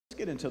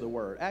get into the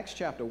word. Acts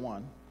chapter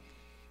 1.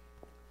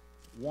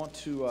 Want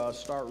to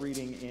start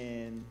reading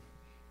in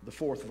the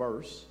 4th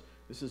verse.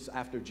 This is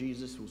after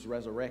Jesus was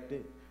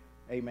resurrected.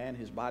 Amen.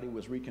 His body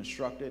was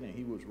reconstructed and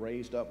he was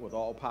raised up with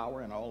all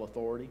power and all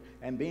authority.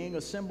 And being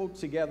assembled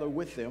together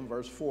with them,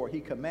 verse 4, he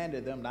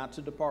commanded them not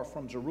to depart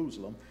from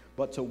Jerusalem,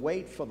 but to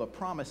wait for the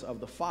promise of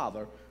the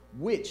Father,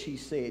 which he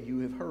said, you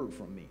have heard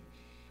from me.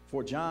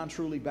 For John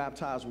truly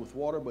baptized with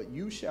water, but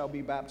you shall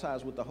be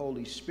baptized with the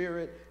Holy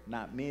Spirit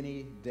not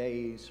many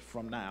days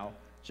from now.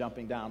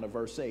 Jumping down to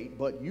verse 8,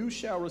 but you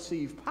shall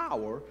receive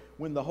power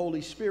when the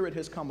Holy Spirit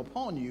has come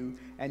upon you,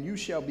 and you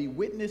shall be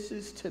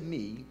witnesses to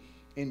me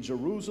in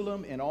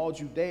Jerusalem, in all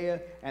Judea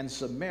and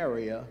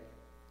Samaria,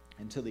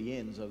 and to the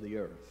ends of the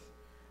earth.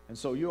 And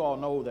so you all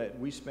know that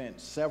we spent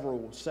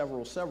several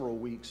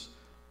weeks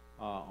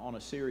on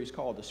a series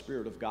called The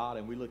Spirit of God,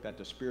 and we looked at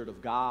the Spirit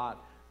of God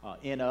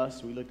in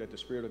us. We looked at the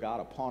Spirit of God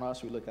upon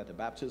us. We looked at the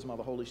baptism of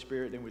the Holy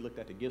Spirit. Then we looked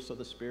at the gifts of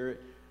the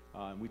Spirit.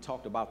 And we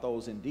talked about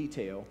those in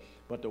detail.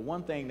 But the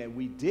one thing that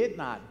we did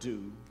not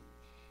do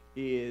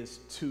is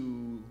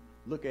to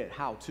look at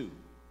how to.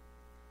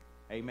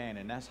 Amen.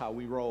 And that's how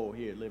we roll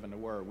here at Living the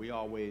Word. We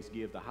always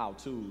give the how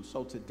to.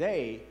 So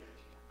today,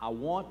 I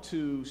want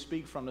to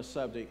speak from the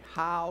subject,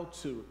 how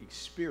to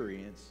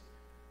experience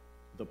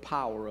the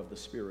power of the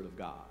Spirit of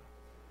God.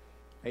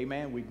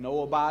 Amen. We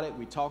know about it.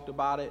 We talked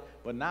about it.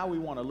 But now we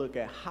want to look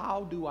at,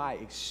 how do I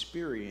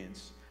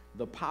experience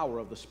the power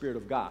of the Spirit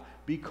of God?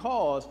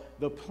 Because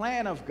the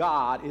plan of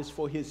God is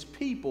for his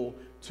people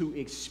to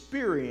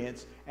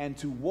experience and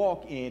to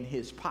walk in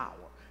his power.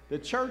 The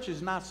church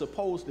is not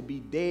supposed to be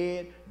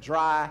dead,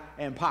 dry,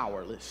 and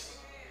powerless.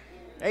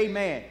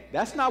 Amen.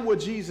 That's not what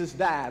Jesus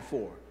died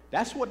for.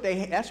 That's what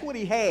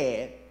he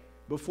had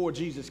before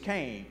Jesus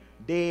came.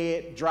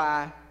 Dead,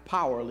 dry,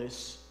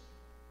 powerless.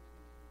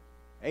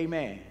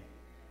 Amen.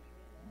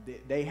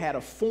 They had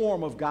a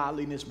form of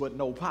godliness but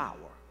no power.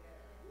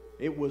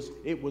 It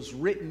was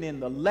written in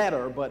the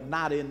letter, but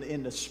not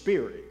in the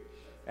spirit.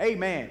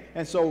 Amen.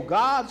 And so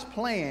God's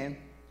plan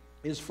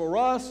is for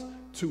us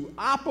to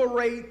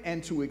operate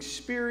and to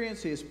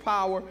experience his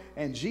power.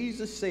 And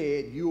Jesus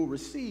said, you'll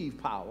receive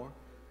power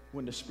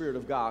when the Spirit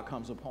of God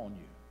comes upon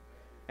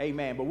you.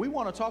 Amen. But we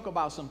want to talk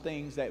about some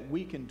things that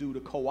we can do to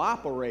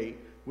cooperate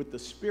with the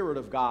Spirit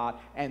of God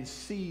and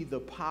see the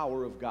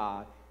power of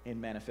God in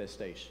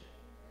manifestation.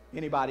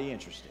 Anybody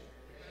interested?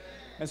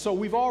 And so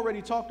we've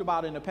already talked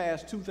about in the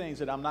past two things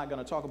that I'm not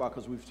going to talk about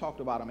because we've talked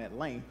about them at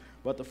length.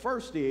 But the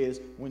first is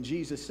when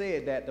Jesus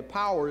said that the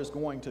power is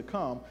going to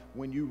come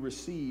when you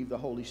receive the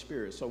Holy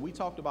Spirit. So we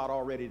talked about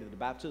already that the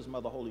baptism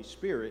of the Holy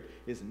Spirit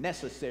is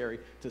necessary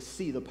to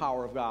see the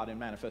power of God in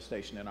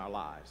manifestation in our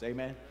lives.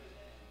 Amen.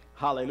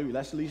 Hallelujah.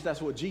 At least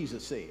that's what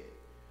Jesus said.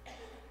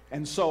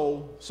 And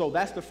so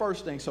that's the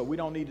first thing. So we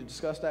don't need to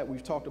discuss that.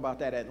 We've talked about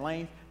that at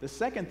length. The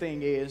second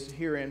thing is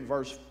here in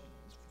verse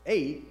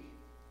 8,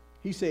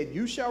 he said,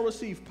 you shall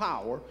receive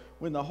power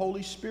when the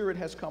Holy Spirit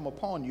has come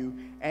upon you,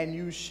 and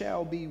you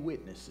shall be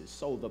witnesses.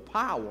 So the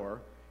power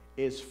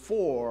is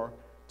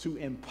to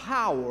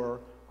empower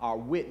our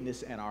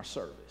witness and our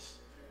service.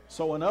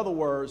 So in other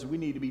words, we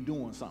need to be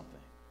doing something.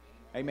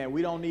 Amen.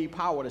 We don't need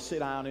power to sit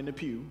down in the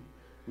pew.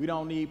 We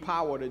don't need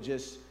power to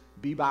just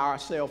be by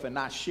ourselves and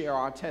not share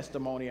our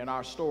testimony and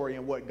our story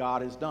and what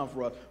God has done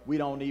for us. We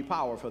don't need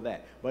power for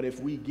that. But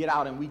if we get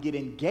out and we get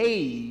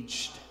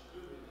engaged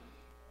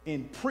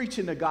in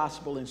preaching the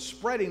gospel and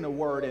spreading the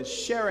word and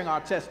sharing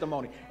our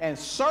testimony and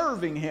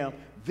serving him,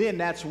 then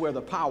that's where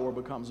the power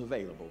becomes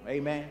available.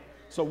 Amen.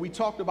 So we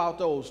talked about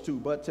those two,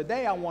 but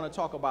today I want to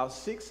talk about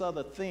 6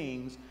 other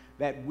things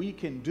that we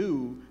can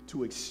do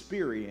to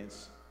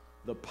experience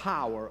the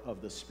power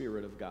of the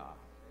Spirit of God.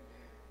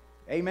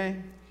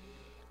 Amen.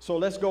 So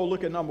let's go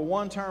look at number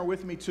 1. Turn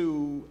with me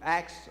to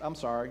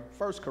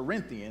 1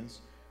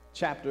 Corinthians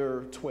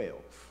chapter 12.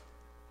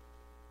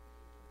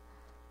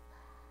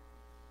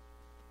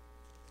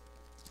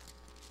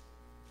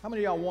 How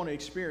many of y'all want to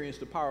experience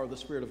the power of the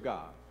Spirit of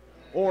God?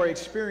 Or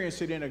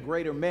experience it in a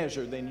greater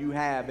measure than you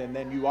have and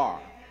than you are?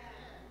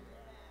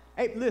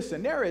 Hey,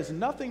 listen, there is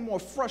nothing more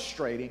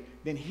frustrating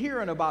than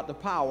hearing about the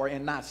power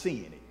and not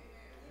seeing it.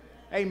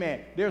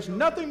 Amen. There's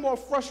nothing more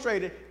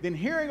frustrating than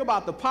hearing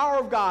about the power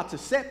of God to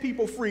set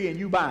people free and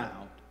you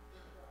bound.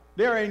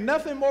 There ain't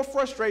nothing more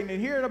frustrating than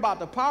hearing about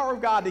the power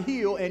of God to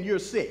heal and you're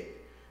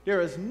sick. There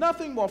is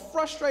nothing more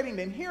frustrating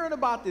than hearing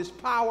about this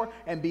power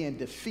and being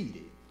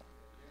defeated.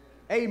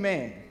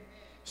 Amen.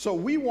 So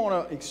we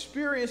want to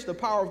experience the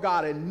power of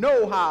God and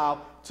know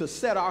how to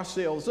set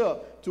ourselves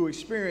up to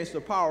experience the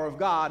power of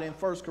God in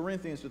 1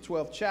 Corinthians, the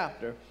 12th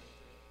chapter,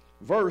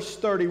 verse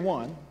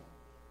 31.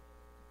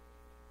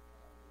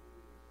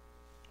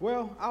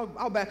 Well,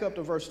 I'll back up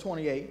to verse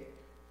 28.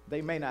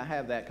 They may not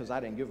have that because I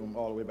didn't give them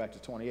all the way back to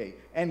 28.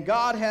 And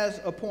God has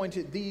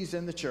appointed these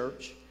in the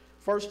church: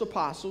 first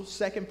apostles,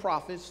 second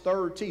prophets,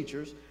 third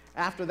teachers,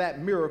 after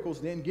that miracles,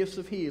 then gifts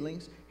of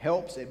healings,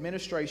 helps,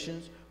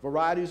 administrations,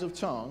 varieties of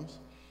tongues.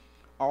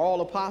 Are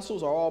all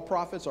apostles? Are all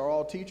prophets? Are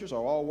all teachers?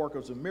 Are all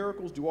workers of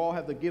miracles? Do all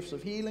have the gifts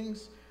of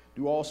healings?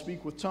 Do all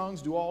speak with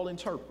tongues? Do all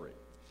interpret?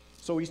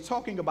 So he's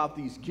talking about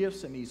these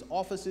gifts and these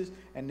offices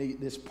and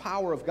this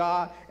power of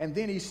God. And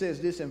then he says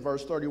this in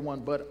verse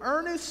 31, but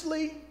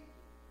earnestly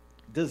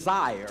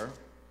desire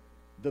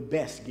the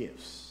best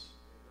gifts.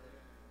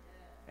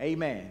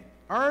 Amen.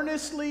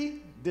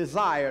 Earnestly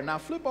desire. Now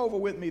flip over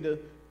with me to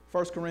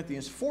 1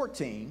 Corinthians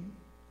 14.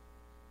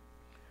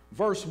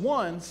 Verse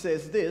 1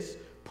 says this,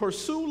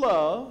 pursue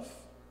love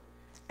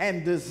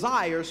and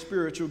desire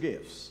spiritual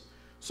gifts.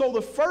 So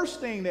the first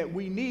thing that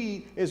we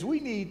need is we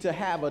need to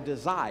have a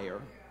desire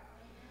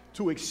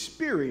to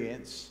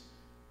experience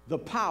the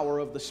power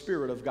of the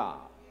Spirit of God.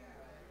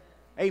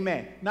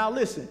 Amen. Now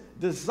listen,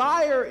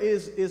 desire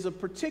is a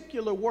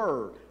particular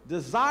word.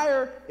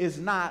 Desire is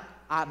not,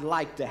 I'd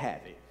like to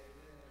have it.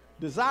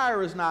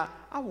 Desire is not,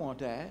 I want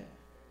that.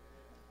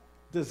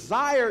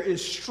 Desire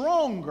is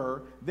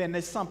stronger than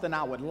it's something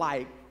I would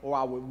like or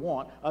I would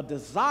want. A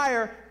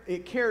desire,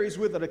 it carries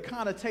with it a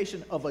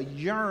connotation of a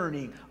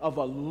yearning, of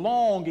a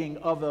longing,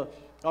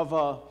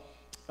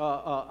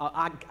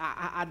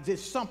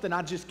 just something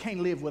I just can't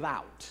live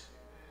without.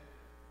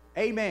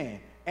 Amen.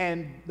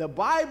 And the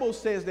Bible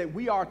says that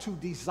we are to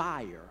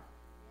desire.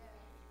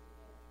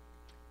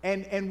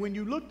 And when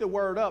you look the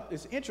word up,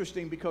 it's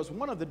interesting because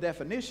one of the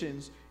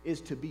definitions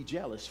is to be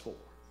jealous for.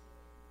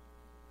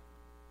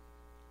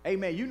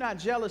 Amen. You're not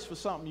jealous for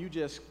something you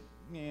just,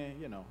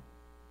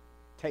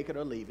 take it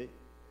or leave it.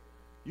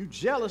 You're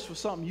jealous for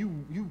something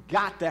you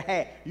got to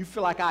have. You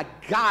feel like I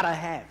gotta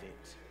have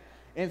it.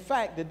 In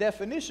fact, the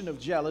definition of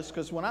jealous,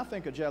 because when I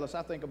think of jealous,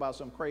 I think about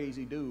some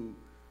crazy dude,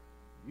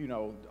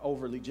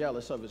 overly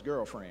jealous of his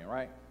girlfriend,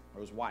 right?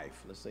 Or his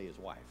wife. Let's say his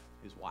wife.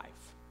 His wife.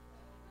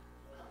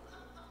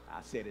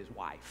 I said his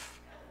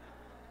wife.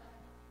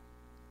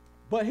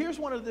 But here's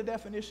one of the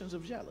definitions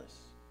of jealous.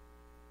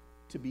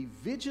 To be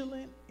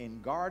vigilant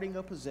in guarding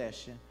a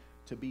possession,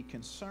 to be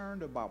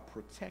concerned about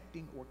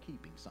protecting or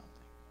keeping something.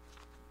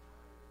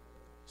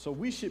 So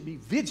we should be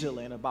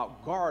vigilant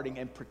about guarding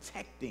and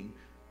protecting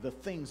the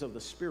things of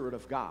the Spirit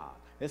of God.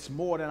 It's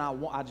more than I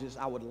want.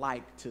 I would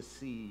like to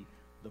see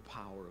the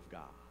power of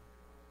God.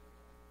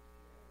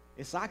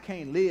 I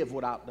can't live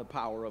without the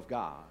power of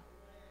God.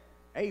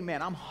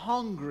 Amen. I'm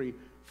hungry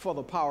for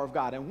the power of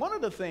God. And one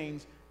of the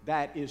things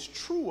that is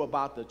true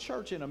about the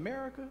church in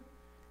America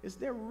is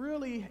there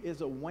really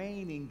is a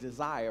waning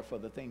desire for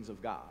the things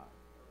of God.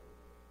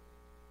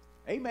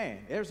 Amen.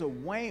 There's a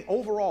wane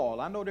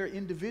overall. I know there are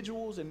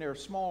individuals and there are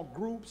small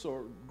groups,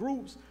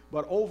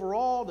 but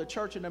overall the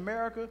church in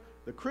America,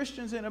 the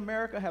Christians in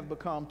America have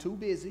become too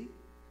busy,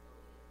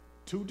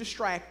 too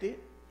distracted,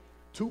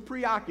 too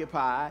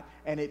preoccupied,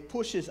 and it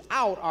pushes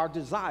out our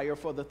desire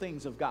for the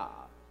things of God.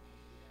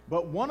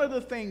 But one of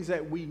the things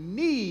that we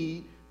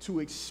need to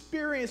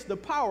experience the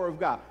power of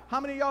God. How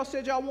many of y'all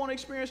said y'all want to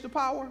experience the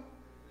power?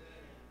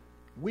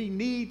 We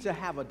need to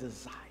have a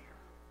desire.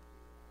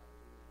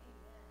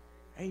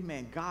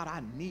 Amen. God,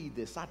 I need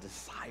this. I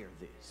desire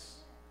this.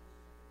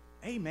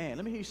 Amen.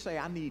 Let me hear you say,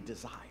 I need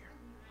desire.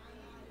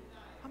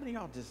 How many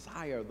of y'all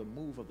desire the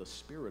move of the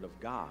Spirit of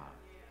God?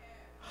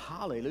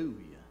 Hallelujah.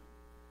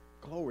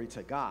 Glory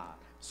to God.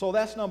 So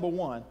that's number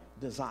one,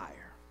 desire.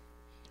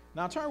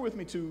 Now turn with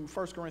me to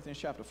 1 Corinthians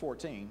chapter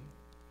 14.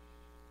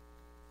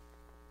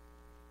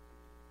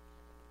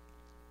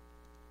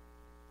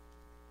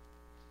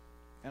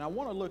 And I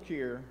want to look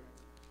here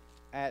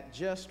at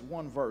just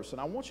one verse, and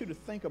I want you to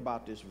think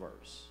about this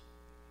verse.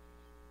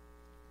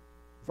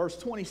 Verse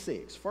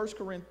 26, 1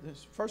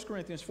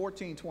 Corinthians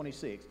 14,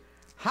 26.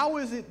 How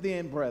is it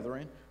then,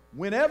 brethren,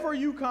 whenever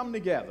you come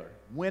together,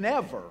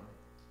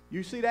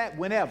 you see that?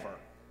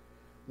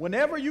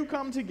 Whenever you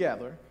come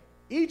together,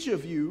 each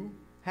of you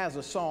has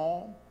a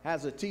psalm,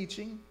 has a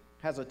teaching,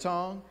 has a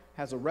tongue,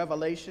 has a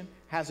revelation,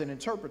 has an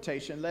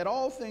interpretation. Let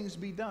all things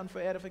be done for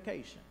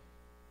edification.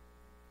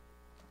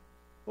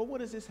 But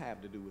what does this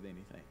have to do with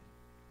anything?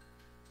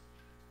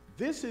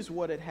 This is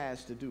what it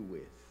has to do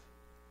with.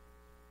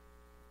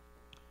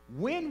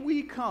 When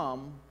we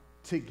come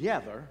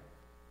together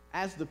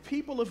as the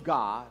people of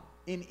God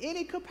in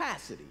any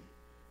capacity,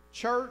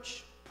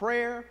 church,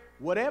 prayer,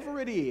 whatever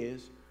it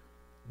is,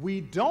 we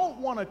don't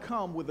want to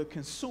come with a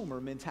consumer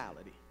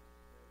mentality.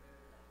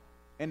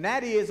 And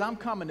that is, I'm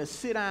coming to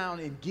sit down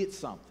and get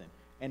something,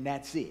 and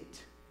that's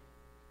it.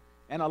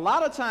 And a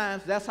lot of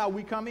times, that's how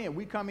we come in.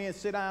 We come in,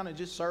 sit down, and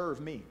just serve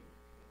me.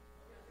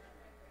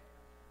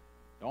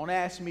 Don't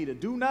ask me to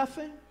do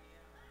nothing.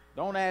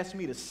 Don't ask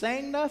me to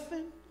sing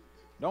nothing.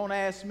 Don't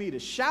ask me to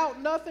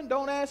shout nothing.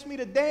 Don't ask me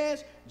to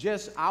dance.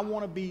 Just, I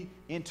want to be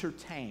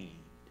entertained.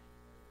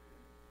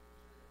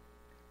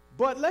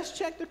 But let's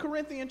check the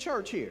Corinthian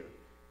church here.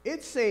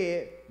 It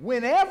said,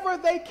 whenever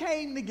they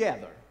came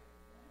together,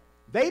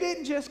 they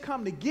didn't just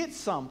come to get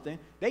something,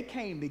 they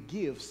came to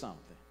give something.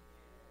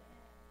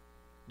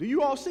 Do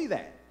you all see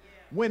that?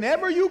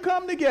 Whenever you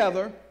come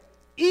together,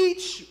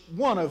 each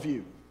one of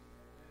you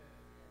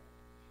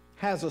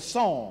has a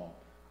song,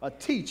 a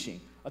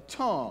teaching, a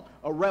tongue,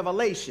 a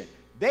revelation.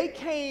 They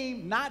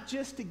came not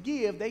just to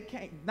give, they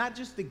came not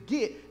just to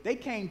get, they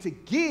came to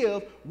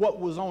give what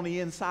was on the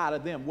inside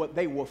of them, what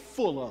they were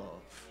full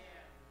of.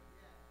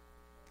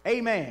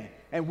 Amen.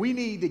 And we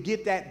need to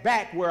get that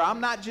back where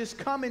I'm not just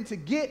coming to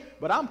get,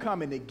 but I'm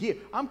coming to give.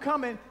 I'm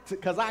coming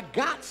because I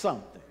got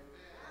something.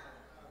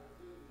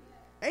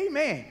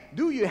 Amen.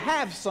 Do you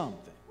have something?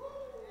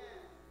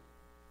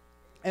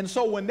 And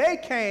so when they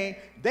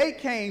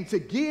came to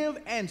give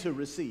and to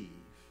receive.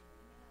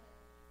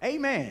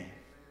 Amen.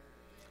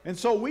 And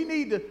so we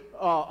need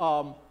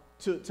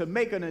to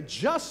make an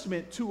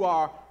adjustment to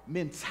our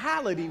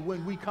mentality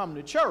when we come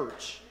to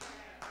church.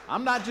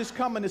 I'm not just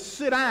coming to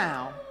sit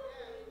down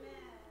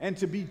and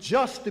to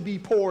be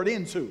poured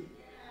into.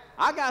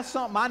 I got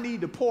something I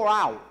need to pour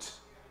out.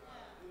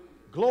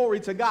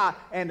 Glory to God.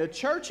 And the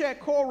church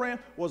at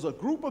Corinth was a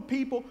group of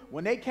people.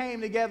 When they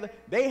came together,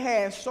 they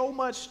had so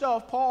much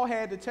stuff, Paul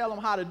had to tell them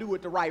how to do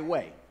it the right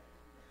way.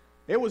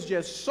 There was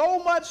just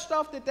so much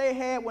stuff that they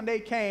had when they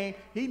came,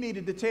 he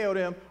needed to tell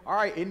them, all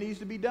right, it needs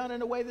to be done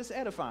in a way that's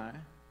edifying.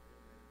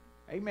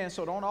 Amen.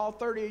 So don't all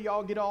 30 of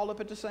y'all get all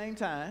up at the same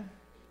time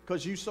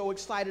because you're so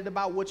excited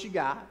about what you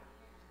got.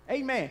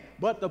 Amen.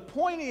 But the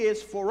point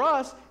is, for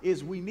us,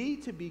 is we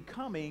need to be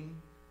coming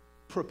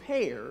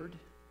prepared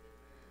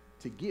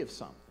to give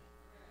something.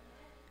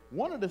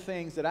 One of the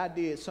things that I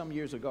did some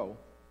years ago,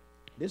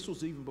 this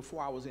was even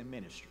before I was in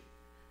ministry.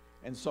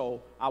 And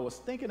so I was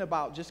thinking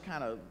about just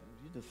kind of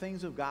the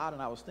things of God,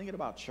 and I was thinking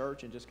about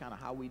church and just kind of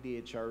how we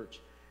did church.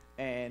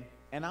 And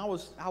I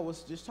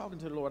was just talking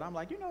to the Lord. I'm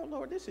like, you know,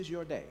 Lord, this is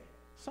your day.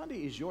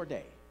 Sunday is your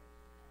day.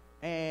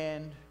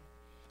 And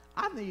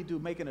I need to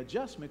make an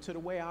adjustment to the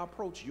way I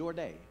approach your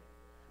day.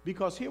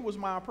 Because here was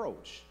my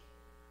approach.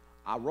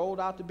 I rolled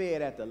out the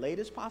bed at the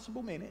latest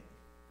possible minute,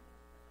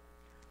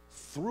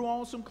 threw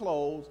on some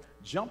clothes,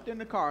 jumped in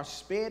the car,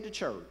 sped to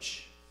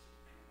church,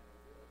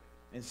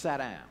 and sat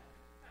down.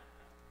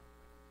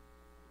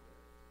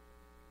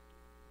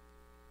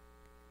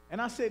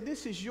 And I said,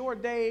 this is your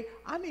day.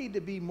 I need to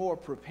be more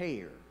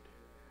prepared.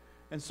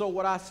 And so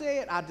what I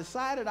said, I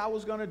decided I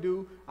was going to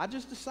do, I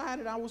just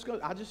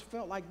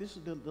felt like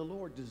the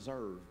Lord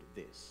deserved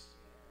this.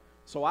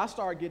 So I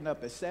started getting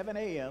up at 7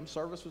 a.m.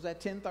 Service was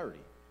at 10:30.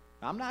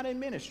 I'm not in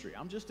ministry.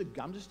 I'm just a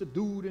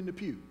dude in the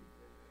pew.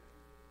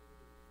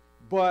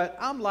 But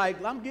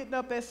I'm getting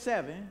up at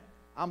 7.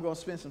 I'm going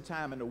to spend some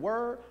time in the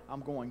Word.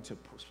 I'm going to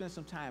spend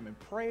some time in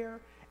prayer.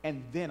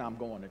 And then I'm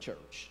going to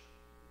church.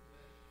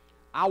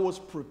 I was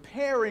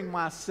preparing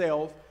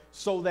myself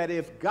so that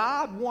if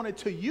God wanted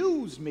to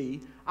use me,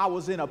 I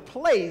was in a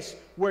place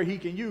where he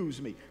can use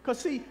me. Because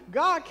see,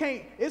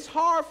 it's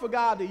hard for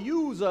God to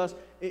use us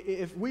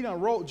if we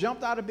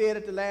jumped out of bed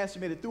at the last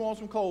minute, threw on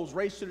some clothes,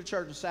 raced to the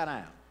church and sat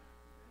down.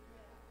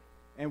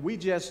 And we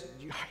just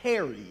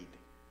harried.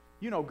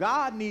 You know,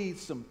 God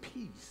needs some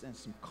peace and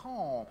some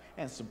calm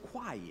and some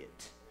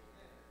quiet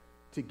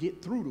to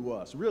get through to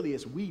us. Really,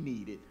 it's we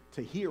need it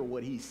to hear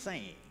what he's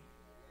saying.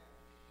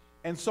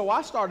 And so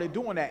I started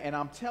doing that, and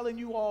I'm telling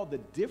you all, the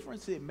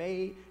difference it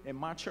made in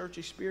my church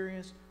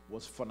experience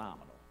was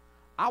phenomenal.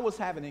 I was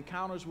having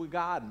encounters with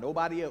God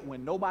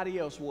when nobody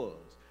else was,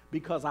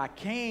 because I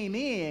came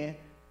in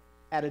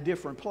at a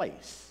different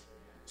place.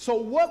 So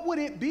what would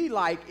it be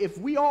like if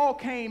we all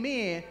came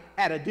in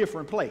at a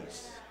different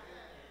place?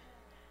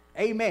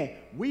 Amen.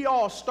 We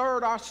all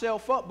stirred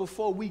ourselves up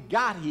before we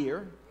got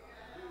here.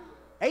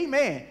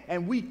 Amen.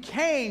 And we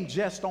came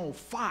just on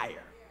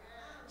fire.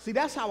 See,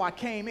 that's how I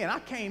came in. I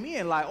came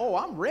in like, oh,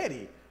 I'm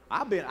ready.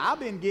 I've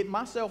been getting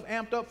myself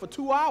amped up for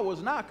 2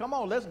 hours now. Come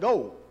on, let's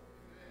go.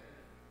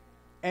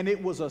 And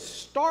it was a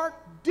stark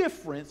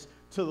difference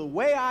to the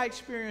way I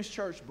experienced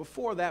church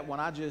before that, when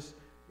I'm just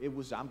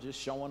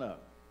showing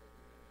up.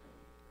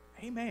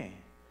 Amen.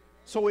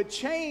 So it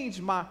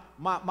changed my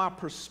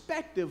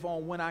perspective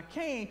on when I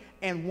came.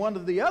 And one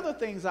of the other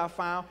things I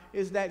found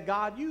is that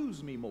God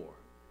used me more,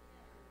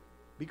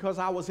 because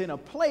I was in a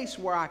place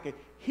where I could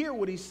hear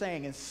what he's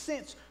saying and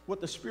sense what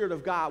the Spirit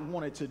of God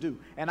wanted to do.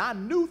 And I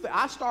knew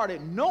I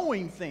started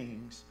knowing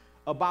things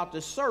about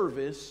the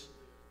service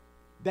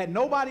that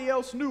nobody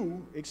else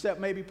knew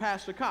except maybe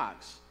Pastor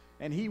Cox.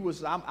 And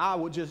I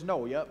would just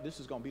know, yep, this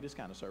is going to be this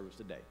kind of service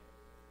today.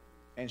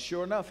 And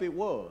sure enough, it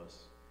was.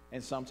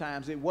 And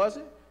sometimes it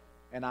wasn't.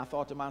 And I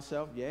thought to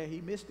myself, yeah,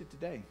 he missed it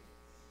today.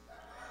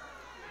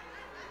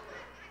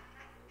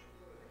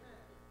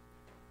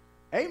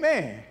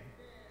 Amen.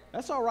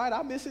 That's all right.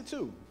 I miss it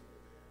too.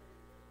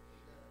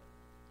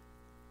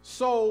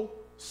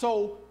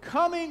 So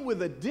coming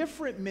with a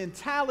different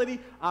mentality,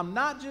 I'm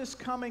not just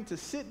coming to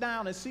sit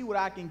down and see what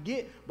I can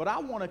get, but I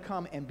want to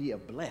come and be a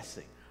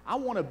blessing. I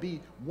want to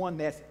be one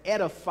that's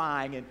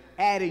edifying and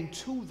adding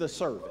to the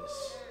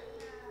service.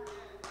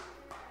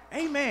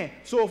 Amen.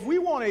 So if we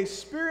want to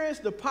experience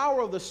the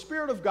power of the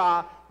Spirit of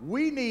God,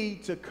 we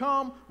need to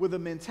come with a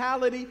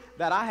mentality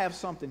that I have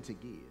something to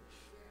give.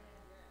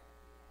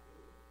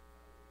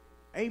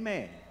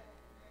 Amen.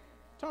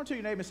 Turn to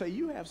your neighbor and say,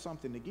 you have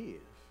something to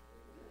give.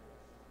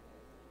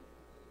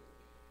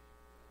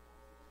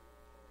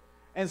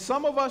 And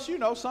some of us, you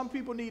know, some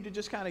people need to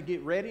just kind of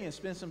get ready and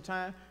spend some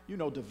time, you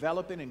know,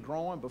 developing and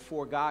growing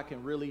before God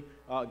can really,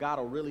 God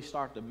will really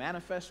start to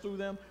manifest through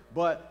them.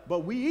 But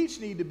we each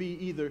need to be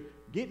either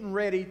getting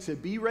ready to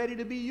be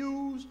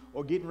used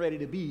or getting ready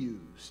to be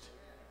used.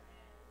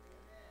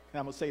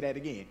 I'm going to say that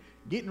again.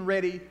 Getting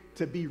ready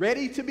to be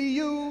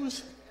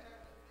used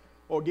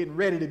or getting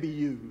ready to be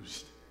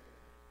used.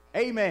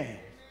 Amen.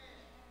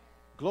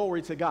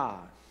 Glory to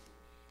God.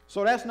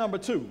 So that's number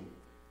 2.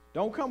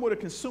 Don't come with a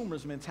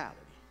consumer's mentality.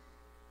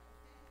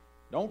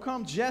 Don't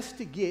come just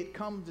to get,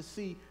 come to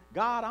see,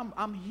 God,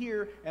 I'm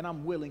here and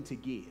I'm willing to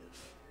give.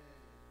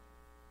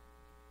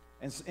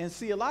 And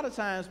see, a lot of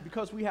times,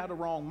 because we have the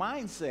wrong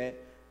mindset,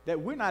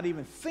 that we're not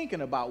even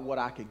thinking about what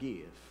I could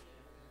give.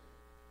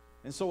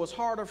 And so it's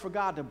harder for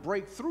God to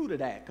break through to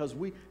that, because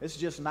it's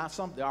just not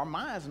something, our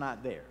mind's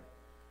not there.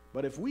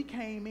 But if we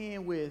came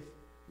in with,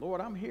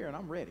 Lord, I'm here and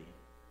I'm ready.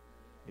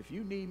 If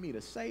you need me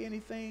to say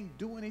anything,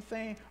 do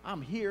anything,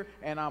 I'm here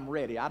and I'm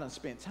ready. I done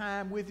spent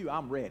time with you,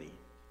 I'm ready.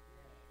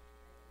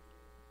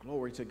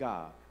 Glory to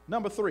God.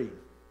 Number 3.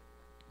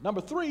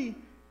 Number 3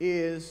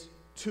 is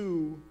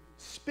to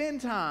spend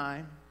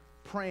time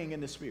praying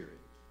in the Spirit.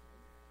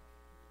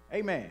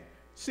 Amen.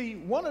 See,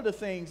 one of the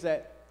things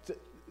that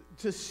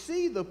to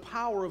see the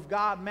power of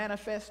God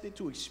manifested,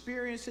 to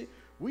experience it,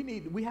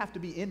 we have to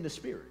be in the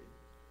Spirit.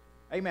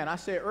 Amen. I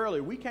said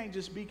earlier, we can't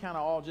just be kind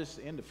of all just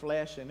in the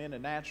flesh and in the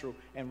natural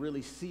and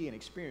really see and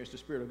experience the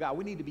Spirit of God.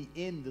 We need to be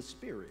in the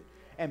Spirit.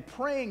 And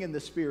praying in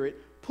the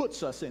Spirit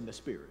puts us in the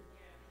Spirit.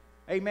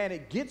 Amen.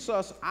 It gets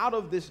us out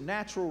of this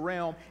natural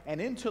realm and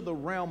into the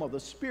realm of the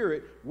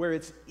Spirit, where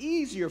it's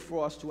easier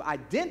for us to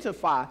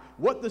identify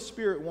what the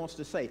Spirit wants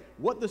to say,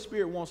 what the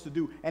Spirit wants to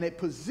do, and it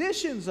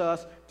positions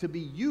us to be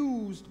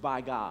used by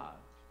God.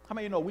 How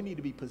many of you know we need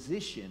to be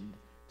positioned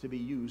to be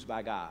used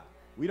by God?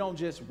 We don't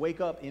just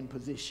wake up in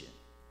position.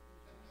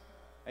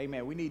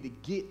 Amen. We need to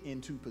get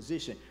into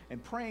position.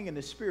 And praying in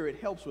the Spirit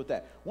helps with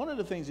that. One of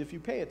the things, if you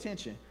pay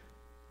attention,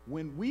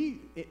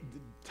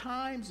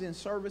 times in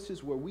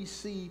services where we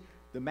see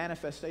the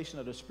manifestation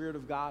of the Spirit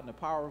of God and the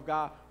power of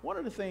God, one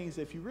of the things,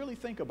 if you really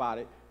think about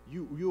it,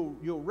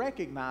 you'll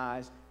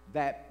recognize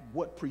that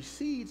what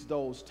precedes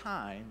those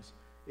times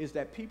is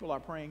that people are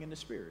praying in the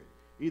Spirit.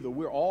 Either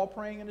we're all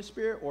praying in the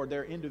Spirit, or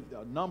there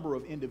are a number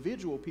of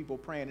individual people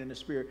praying in the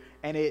Spirit,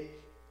 and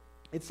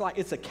it's like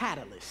it's a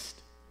catalyst.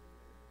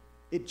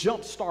 It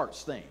jump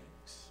starts things.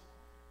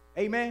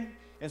 Amen?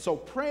 And so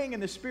praying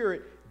in the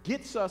Spirit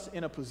gets us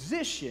in a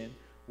position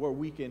where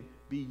we can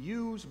be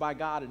used by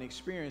God and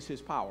experience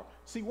His power.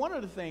 See, one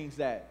of the things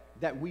that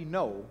we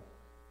know,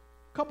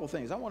 a couple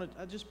things. I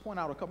just point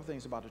out a couple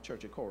things about the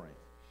church at Corinth.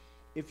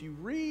 If you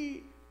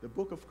read the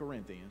book of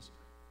Corinthians,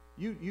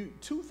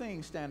 two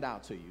things stand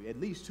out to you, at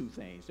least 2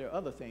 things. There are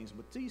other things,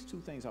 but these 2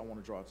 things I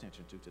want to draw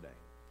attention to today.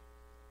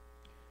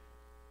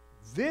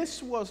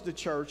 This was the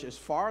church, as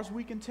far as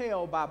we can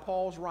tell by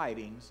Paul's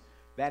writings,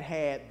 that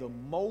had the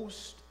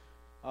most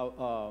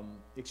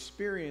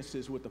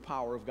experiences with the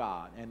power of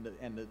God and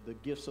the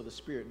gifts of the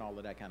Spirit and all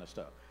of that kind of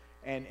stuff.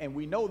 And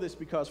we know this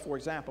because, for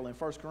example, in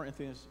 1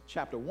 Corinthians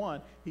chapter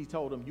 1, he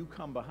told them, you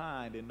come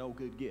behind in no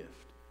good gift.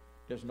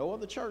 There's no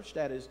other church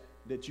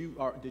that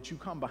you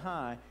come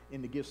behind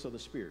in the gifts of the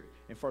Spirit.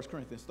 In 1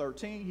 Corinthians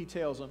 13, he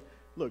tells them,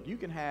 look, you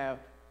can have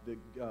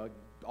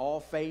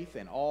all faith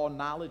and all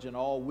knowledge and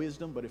all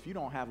wisdom, but if you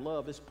don't have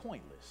love, it's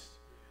pointless.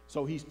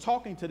 So he's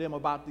talking to them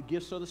about the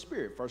gifts of the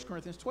Spirit. 1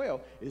 Corinthians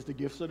 12 is the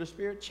gifts of the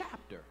Spirit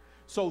chapter.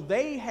 So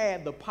they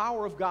had the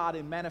power of God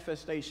in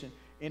manifestation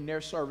in their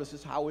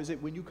services. How is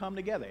it when you come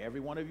together? Every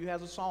one of you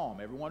has a psalm.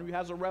 Every one of you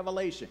has a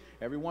revelation.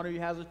 Every one of you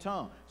has a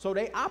tongue. So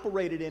they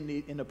operated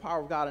in the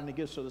power of God and the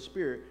gifts of the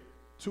Spirit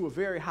to a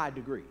very high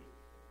degree.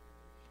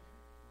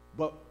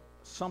 But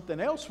something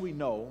else we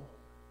know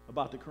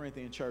about the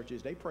Corinthian church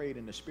is they prayed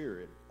in the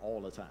Spirit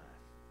all the time.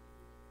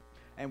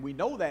 And we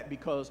know that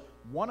because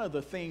one of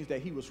the things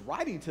that he was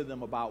writing to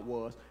them about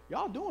was,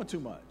 y'all doing too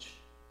much.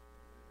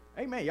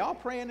 Amen. Y'all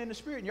praying in the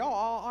Spirit, and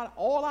y'all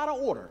all out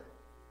of order.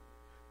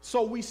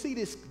 So we see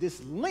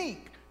this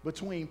link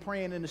between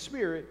praying in the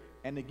Spirit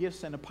and the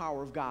gifts and the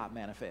power of God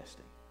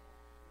manifesting.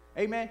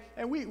 Amen.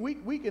 And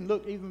we can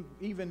look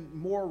even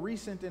more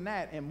recent than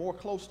that and more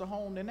close to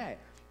home than that.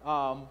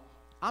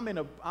 I'm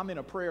in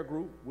a prayer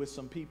group with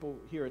some people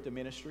here at the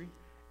ministry,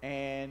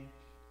 and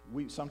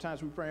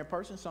sometimes we pray in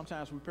person,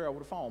 sometimes we pray over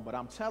the phone. But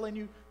I'm telling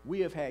you, we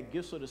have had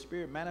gifts of the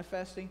Spirit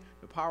manifesting,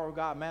 the power of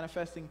God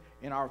manifesting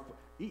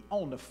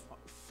on the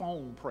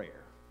phone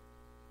prayer.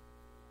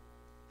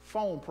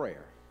 Phone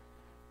prayer.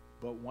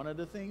 But one of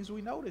the things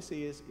we notice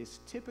is it's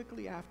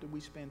typically after we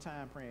spend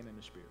time praying in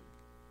the Spirit.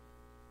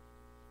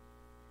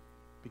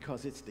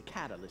 Because it's the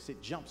catalyst,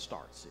 it jump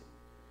starts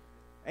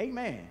it.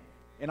 Amen.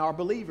 In our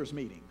believers'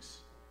 meetings.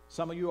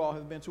 Some of you all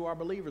have been to our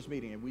believers'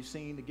 meeting, and we've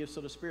seen the gifts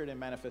of the Spirit in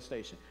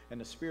manifestation, and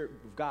the Spirit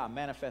of God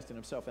manifesting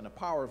Himself in the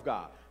power of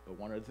God. But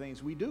one of the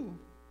things we do,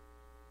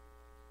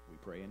 we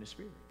pray in the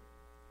Spirit.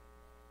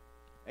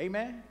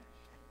 Amen?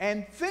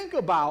 And think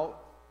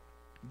about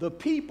the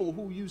people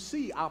who you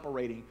see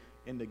operating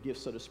in the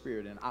gifts of the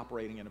Spirit and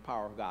operating in the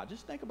power of God.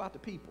 Just think about the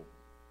people.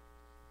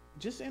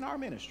 Just in our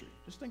ministry,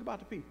 just think about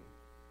the people.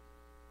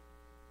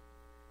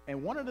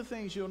 And one of the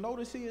things you'll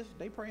notice is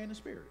they pray in the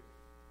Spirit.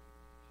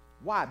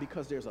 Why?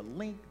 Because there's a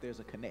link,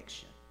 there's a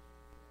connection.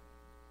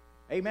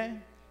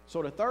 Amen?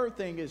 So the third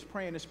thing is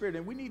praying in the Spirit,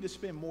 and we need to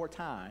spend more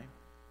time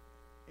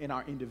in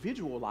our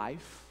individual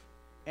life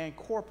and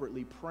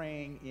corporately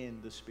praying in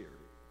the Spirit.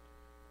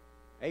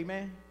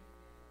 Amen?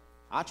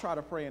 I try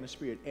to pray in the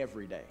Spirit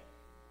every day.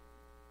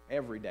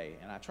 Every day.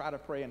 And I try to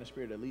pray in the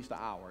Spirit at least an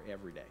hour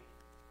every day.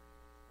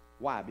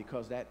 Why?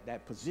 Because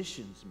that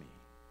positions me.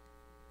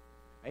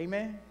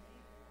 Amen?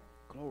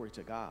 Glory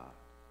to God.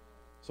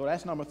 So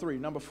that's number 3.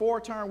 Number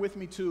 4, turn with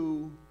me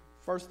to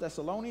 1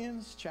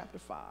 Thessalonians chapter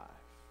 5.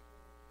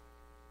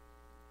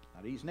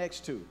 Now these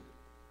next 2,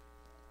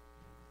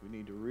 we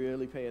need to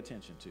really pay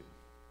attention to.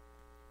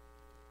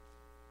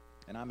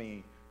 And I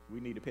mean, we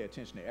need to pay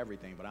attention to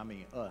everything, but I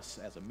mean us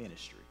as a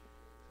ministry,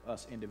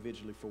 us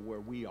individually for where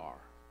we are.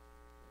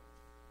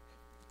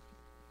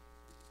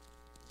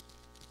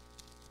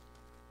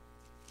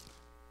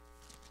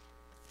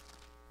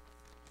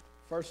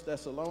 1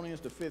 Thessalonians,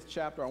 the 5th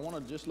chapter. I want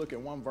to just look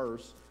at one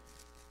verse.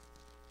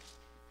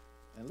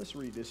 And let's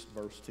read this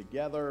verse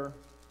together.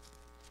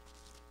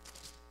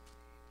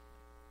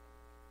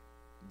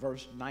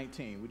 Verse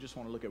 19. We just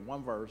want to look at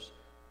one verse.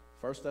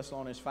 1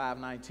 Thessalonians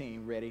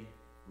 5:19. Ready?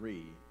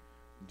 Read.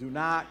 Do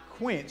not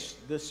quench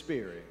the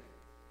Spirit.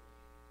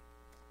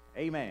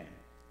 Amen.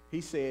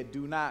 He said,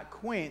 do not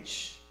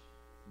quench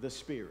the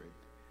Spirit.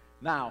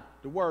 Now,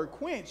 the word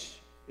quench,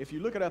 if you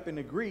look it up in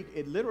the Greek,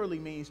 it literally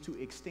means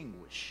to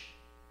extinguish.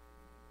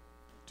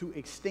 To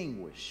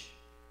extinguish.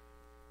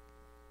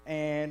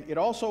 And it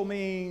also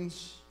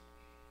means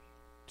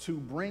to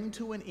bring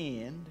to an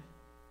end,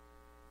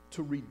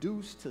 to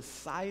reduce to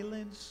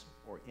silence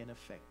or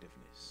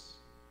ineffectiveness.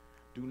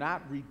 Do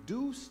not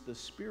reduce the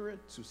Spirit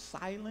to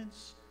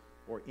silence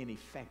or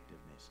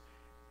ineffectiveness.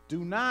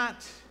 Do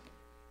not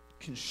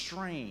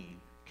constrain,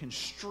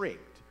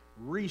 constrict,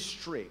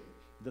 restrict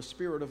the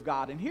Spirit of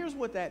God. And here's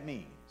what that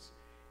means.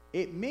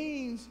 It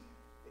means,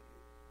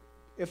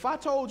 if I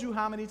told you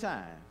how many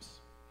times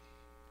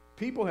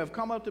people have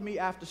come up to me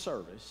after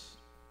service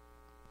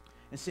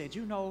and said,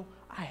 you know,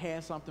 I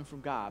had something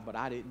from God, but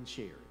I didn't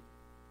share it.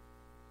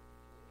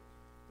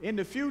 In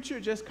the future,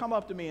 just come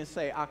up to me and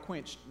say, I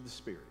quenched the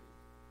Spirit.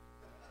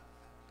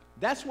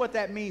 That's what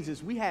that means,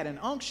 is we had an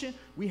unction,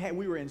 we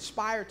were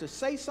inspired to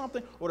say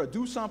something or to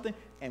do something,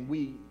 and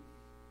we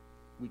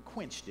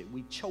quenched it,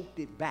 we choked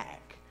it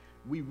back.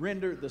 We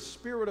rendered the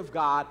Spirit of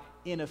God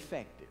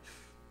ineffective.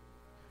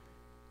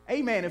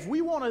 Amen. If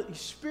we want to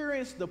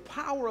experience the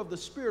power of the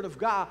Spirit of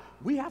God,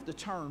 we have to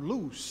turn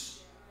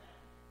loose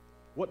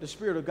what the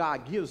Spirit of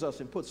God gives us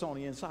and puts on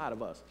the inside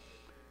of us.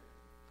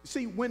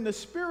 See, when the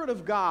Spirit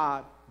of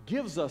God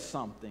gives us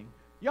something,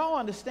 y'all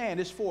understand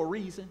it's for a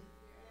reason.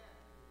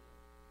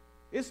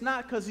 It's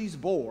not because he's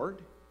bored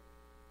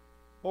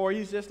or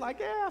he's just like,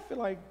 yeah, I feel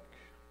like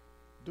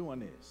doing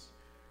this.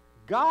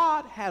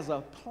 God has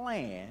a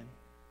plan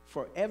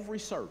for every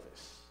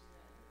service.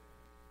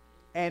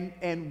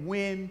 And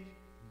when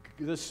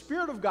the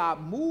Spirit of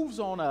God moves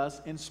on us,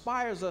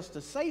 inspires us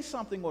to say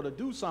something or to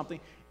do something,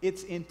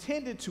 it's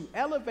intended to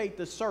elevate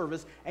the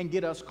service and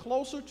get us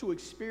closer to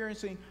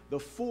experiencing the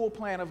full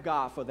plan of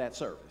God for that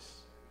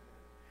service.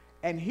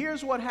 And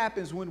here's what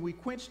happens when we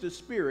quench the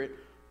Spirit.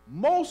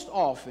 Most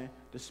often,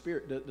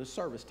 the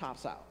service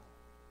tops out.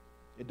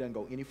 It doesn't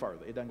go any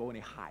further. It doesn't go any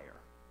higher.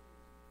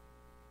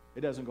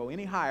 It doesn't go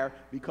any higher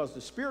because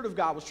the Spirit of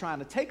God was trying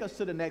to take us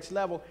to the next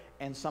level,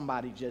 and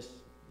somebody just,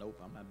 nope,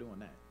 I'm not doing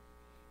that.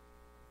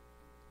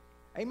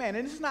 Amen.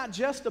 And it's not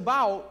just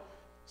about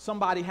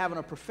somebody having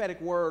a prophetic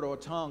word or a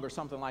tongue or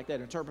something like that,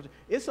 interpret.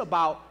 It's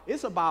about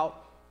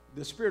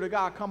the Spirit of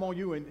God come on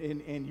you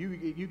and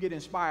you get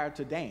inspired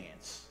to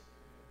dance.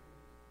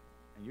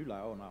 And you're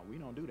like, oh no, we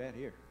don't do that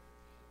here.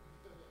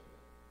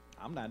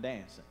 I'm not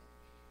dancing.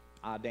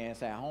 I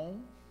dance at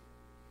home.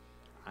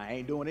 I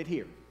ain't doing it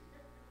here.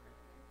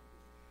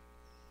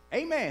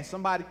 Amen.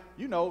 Somebody,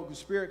 you know, the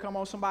Spirit come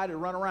on somebody to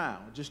run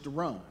around, just to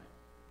run.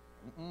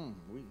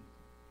 We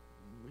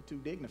too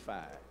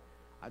dignified.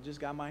 I just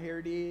got my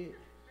hair did.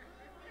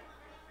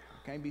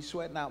 I can't be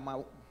sweating out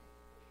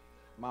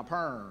my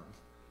perm.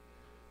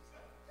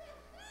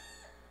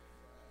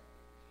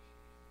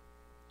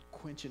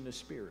 Quenching the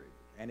Spirit.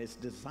 And it's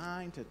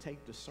designed to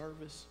take the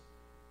service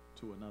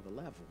to another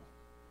level.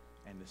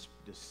 And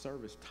this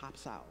service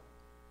tops out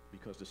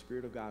because the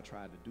Spirit of God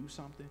tried to do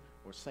something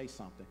or say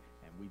something,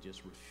 and we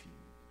just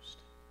refused.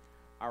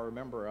 I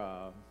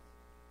remember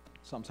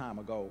some time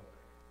ago,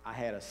 I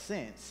had a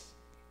sense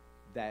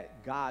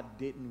that God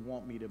didn't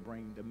want me to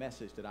bring the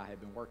message that I had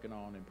been working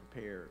on and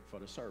prepared for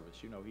the service.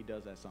 You know, he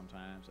does that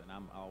sometimes, and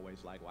I'm always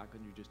like, why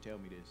couldn't you just tell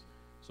me this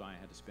so I ain't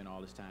had to spend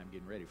all this time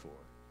getting ready for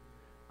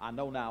it? I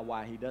know now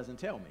why he doesn't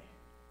tell me,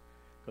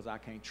 because I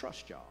can't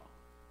trust y'all.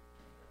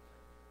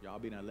 Y'all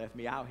be done left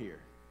me out here.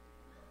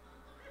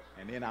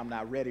 And then I'm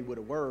not ready with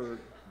a word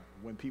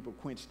when people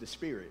quench the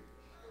Spirit.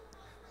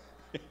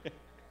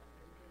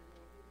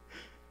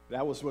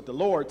 That was what the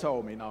Lord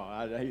told me.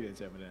 No, he didn't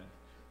tell me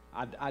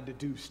that. I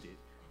deduced it.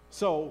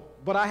 So,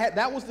 but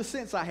that was the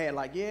sense I had.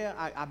 Like, yeah,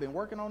 I've been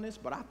working on this,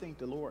 but I think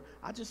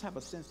I just have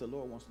a sense the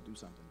Lord wants to do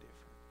something different.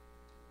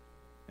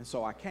 And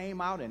so I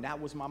came out, and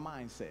that was my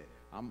mindset.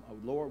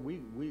 Lord,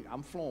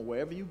 I'm flowing.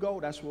 Wherever you go,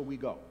 that's where we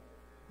go.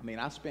 I mean,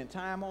 I spent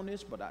time on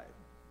this, but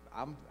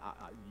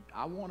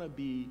I want to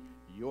be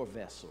your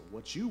vessel.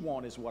 What you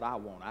want is what I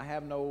want. I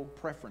have no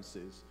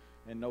preferences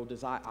and no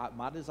desire.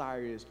 My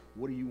desire is,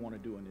 what do you want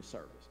to do in this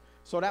service?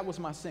 So that was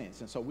my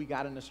sense. And so we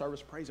got in the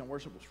service. Praise and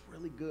worship was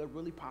really good,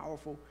 really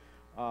powerful.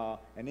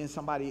 And then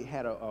somebody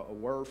had a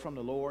word from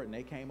the Lord, and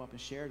they came up and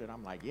shared it.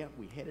 I'm like, yeah,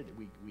 we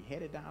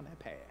headed down that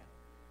path.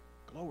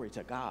 Glory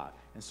to God.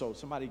 And so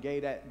somebody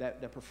gave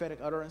that prophetic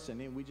utterance, and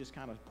then we just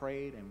kind of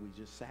prayed, and we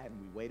just sat and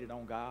we waited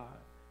on God,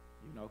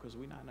 because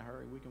we're not in a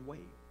hurry. We can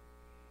wait.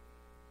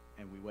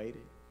 And we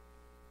waited,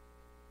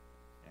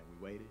 and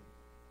we waited,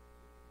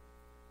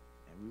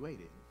 and we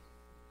waited.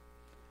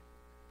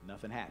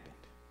 Nothing happened.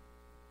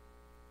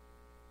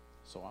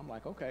 So I'm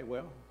like, okay,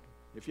 well,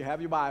 if you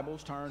have your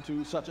Bibles, turn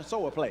to such and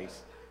so a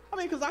place. I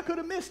mean, because I could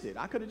have missed it.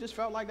 I could have just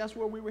felt like that's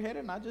where we were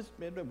headed, and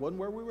it wasn't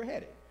where we were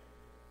headed.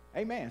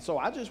 Amen. So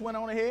I just went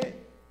on ahead,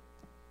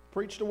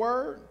 preached the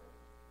word,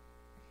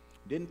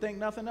 didn't think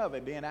nothing of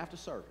it being after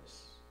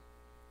service.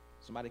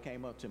 Somebody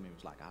came up to me and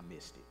was like, I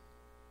missed it.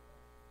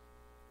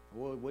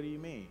 Well, what do you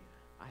mean?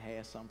 I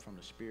had something from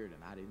the Spirit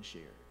and I didn't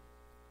share it.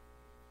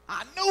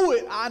 I knew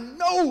it. I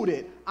knowed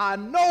it. I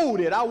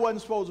knowed it. I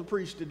wasn't supposed to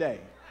preach today.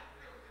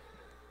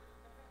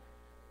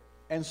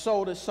 And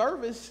so the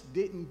service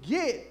didn't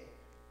get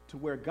to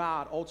where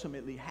God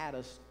ultimately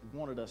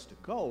wanted us to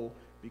go,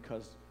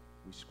 because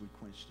we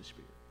quenched the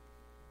Spirit.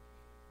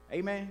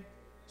 Amen.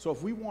 So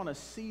if we want to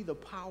see the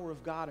power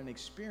of God and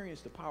experience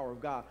the power of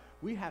God,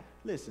 we have,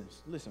 listen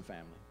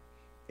family,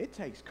 it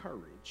takes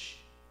courage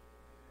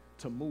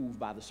to move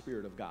by the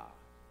Spirit of God.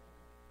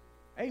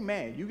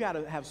 Amen. You got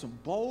to have some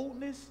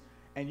boldness,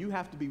 and you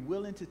have to be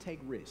willing to take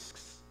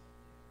risks.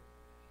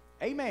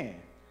 Amen.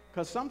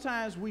 Because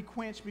sometimes we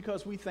quench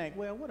because we think,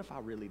 well, what if I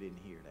really didn't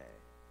hear that?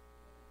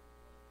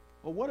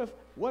 Or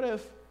what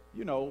if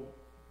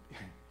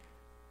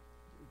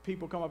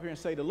people come up here and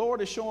say, the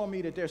Lord is showing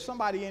me that there's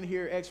somebody in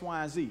here, X,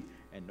 Y, and Z,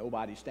 and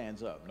nobody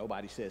stands up.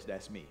 Nobody says,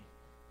 that's me.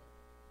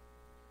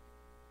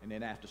 And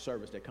then after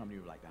service, they come to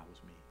you like, that was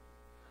me.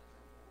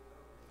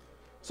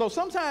 So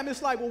sometimes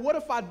it's like, well, what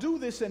if I do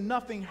this and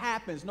nothing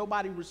happens?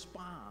 Nobody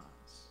responds.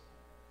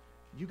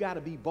 You got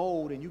to be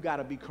bold, and you got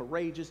to be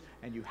courageous,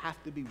 and you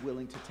have to be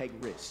willing to take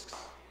risks.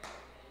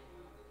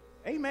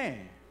 Amen.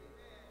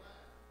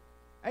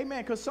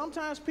 Amen. Because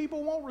sometimes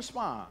people won't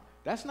respond.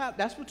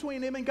 That's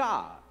between them and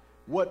God.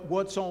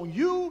 What's on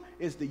you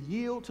is to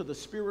yield to the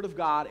Spirit of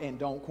God and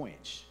don't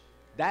quench.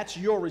 That's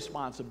your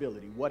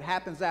responsibility. What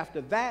happens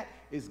after that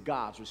is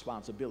God's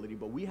responsibility.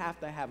 But we have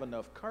to have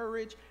enough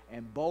courage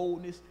and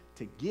boldness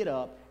to get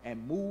up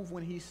and move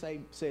when he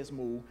says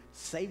move,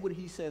 say what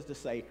he says to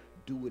say,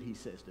 do what he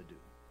says to do.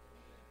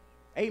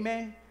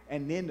 Amen.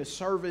 And then the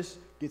service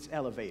gets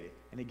elevated,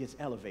 and it gets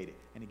elevated,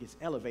 and it gets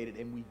elevated,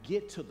 and we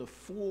get to the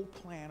full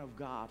plan of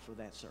God for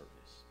that service.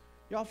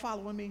 Y'all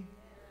following me?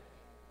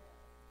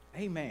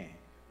 Amen.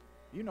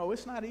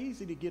 It's not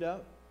easy to get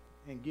up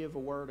and give a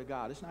word of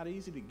God. It's not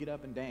easy to get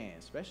up and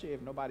dance, especially if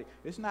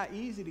it's not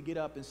easy to get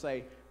up and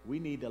say, we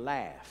need to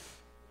laugh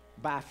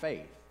by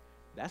faith.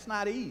 That's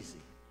not easy.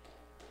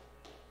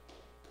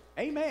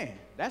 Amen.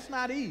 That's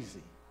not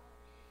easy.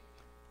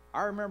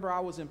 I remember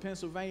I was in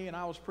Pennsylvania, and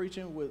I was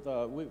preaching with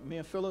me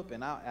and Philip,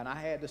 and I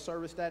had the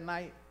service that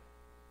night.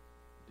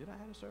 Did I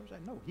have the service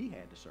that night? No, he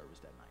had the service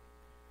that night.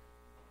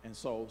 And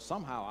so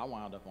somehow I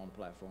wound up on the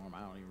platform. I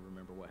don't even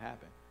remember what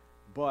happened.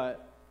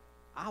 But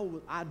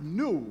I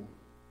knew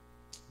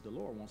the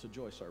Lord wants a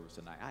joy service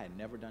tonight. I had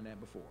never done that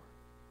before.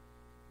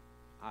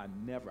 I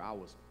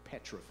was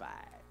petrified.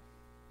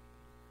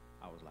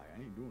 I was like, I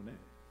ain't doing that.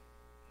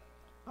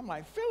 I'm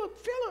like, Philip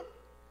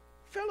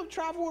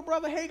traveled with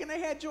Brother Hagin. They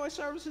had joy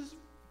services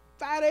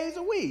 5 days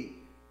a week.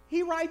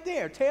 He right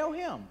there. Tell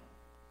him.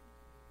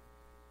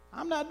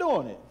 I'm not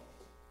doing it.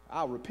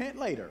 I'll repent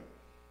later.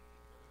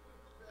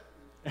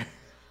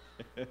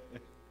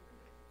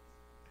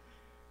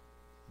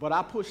 But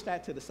I pushed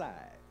that to the side.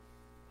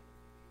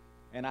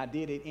 And I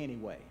did it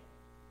anyway.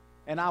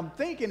 And I'm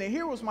thinking, and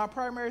here was my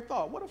primary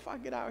thought, what if I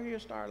get out here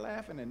and start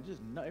laughing and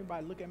just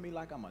everybody look at me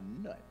like I'm a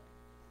nut?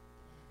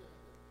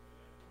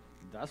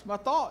 That's my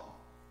thought.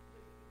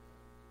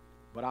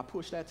 But I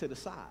pushed that to the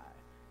side,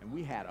 and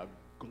we had a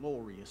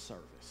glorious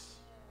service.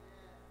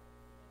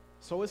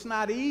 So it's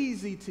not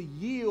easy to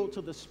yield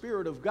to the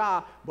Spirit of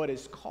God, but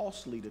it's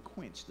costly to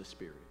quench the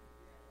Spirit.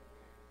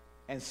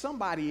 And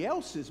somebody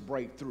else's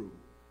breakthrough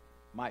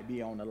might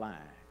be on the line.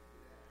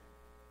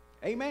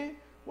 Amen?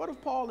 What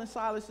if Paul and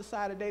Silas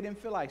decided they didn't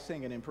feel like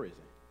singing in prison?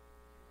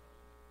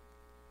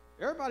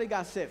 Everybody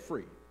got set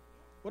free.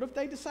 What if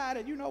they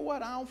decided, you know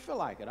what, I don't feel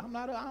like it. I'm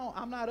not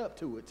up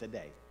to it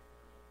today.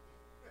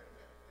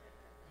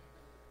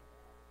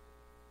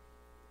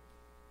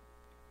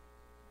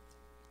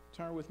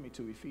 Turn with me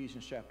to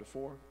Ephesians chapter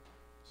 4.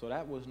 So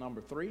that was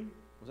number 3.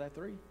 Was that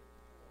 3?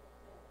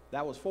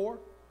 That was 4?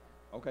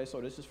 Okay,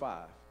 so this is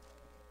 5.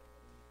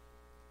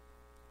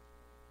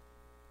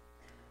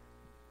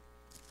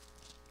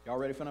 Y'all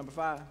ready for number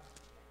 5?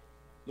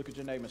 Look at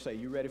your neighbor and say,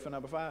 you ready for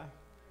number 5?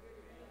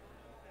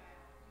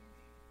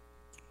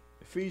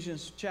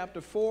 Ephesians chapter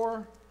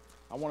 4.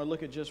 I want to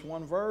look at just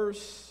one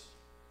verse.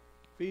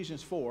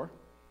 Ephesians 4,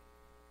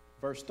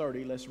 verse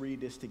 30. Let's read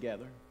this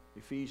together.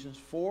 Ephesians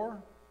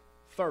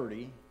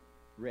 4:30.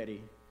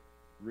 Ready,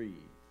 read.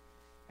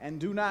 And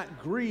do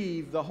not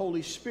grieve the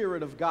Holy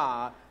Spirit of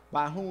God,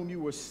 by whom you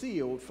were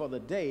sealed for the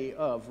day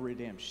of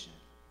redemption.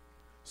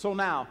 So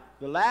now,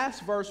 the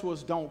last verse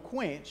was don't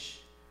quench.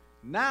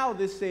 Now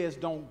this says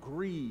don't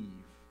grieve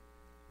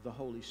the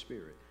Holy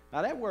Spirit.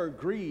 Now that word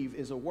grieve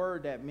is a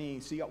word that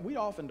means, see, we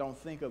often don't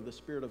think of the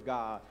Spirit of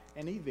God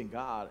and even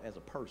God as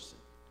a person.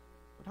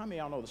 But how many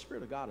of y'all know the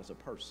Spirit of God is a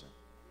person?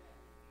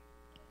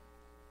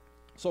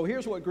 So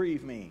here's what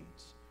grieve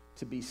means.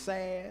 To be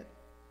sad,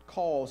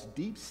 cause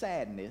deep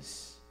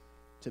sadness,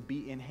 to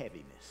be in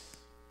heaviness.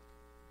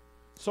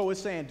 So it's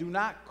saying, do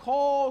not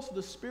cause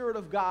the Spirit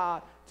of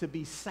God to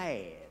be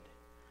sad.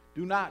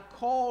 Do not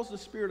cause the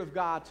Spirit of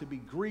God to be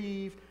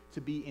grieved,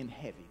 to be in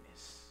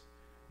heaviness.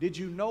 Did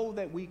you know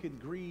that we can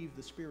grieve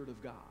the Spirit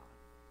of God?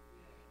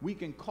 We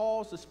can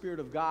cause the Spirit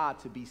of God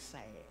to be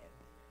sad,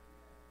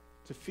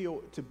 to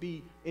feel, to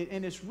be,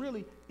 and it's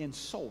really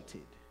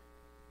insulted.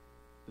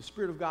 The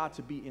Spirit of God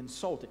to be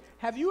insulted.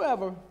 Have you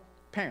ever,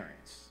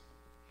 parents,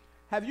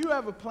 have you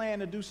ever planned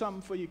to do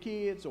something for your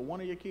kids or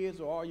one of your kids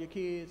or all your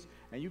kids,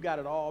 and you got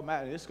it all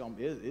matter? It's gonna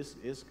be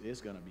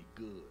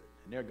good,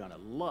 and they're gonna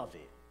love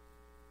it.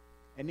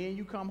 And then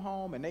you come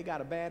home and they got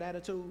a bad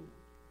attitude.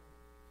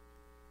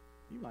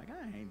 You're like,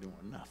 I ain't doing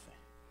nothing.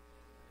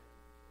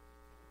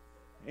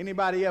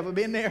 Anybody ever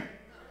been there?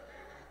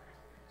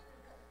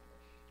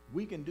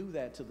 We can do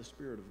that to the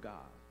Spirit of God.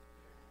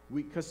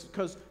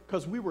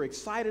 Because we were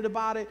excited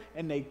about it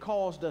and they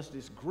caused us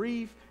this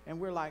grief, and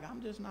we're like,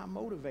 I'm just not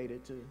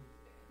motivated to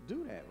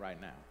do that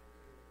right now.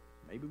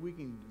 Maybe we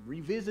can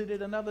revisit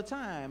it another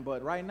time,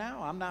 but right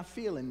now I'm not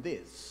feeling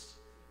this.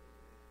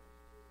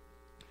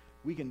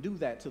 We can do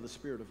that to the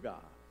Spirit of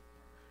God.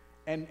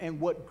 And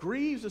what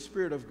grieves the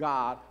Spirit of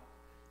God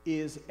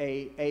is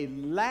a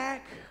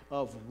lack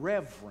of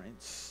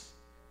reverence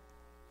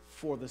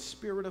for the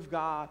Spirit of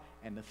God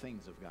and the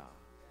things of God.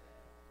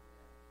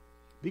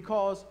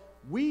 Because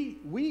how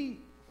many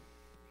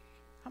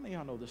of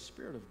y'all know the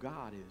Spirit of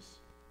God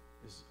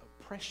is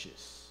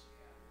precious,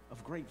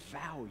 of great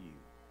value?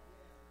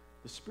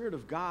 The Spirit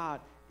of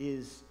God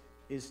is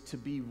to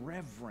be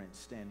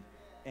reverenced,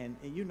 and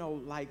you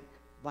know, like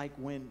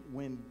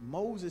when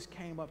Moses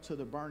came up to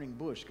the burning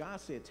bush,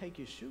 God said, take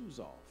your shoes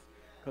off,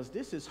 because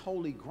this is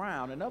holy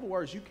ground. In other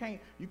words, you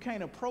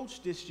can't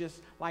approach this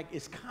just like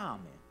it's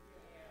common,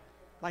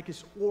 like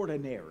it's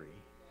ordinary.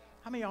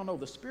 How many of y'all know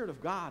the Spirit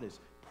of God is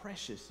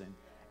precious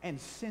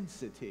and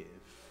sensitive?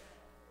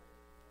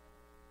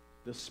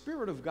 The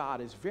Spirit of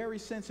God is very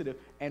sensitive,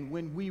 and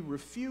when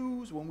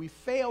we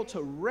fail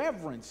to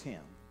reverence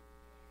Him,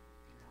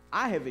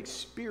 I have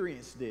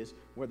experienced this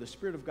where the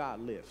Spirit of God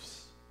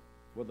lifts,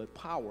 where the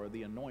power of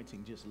the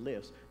anointing just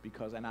lifts,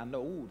 and I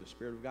know, the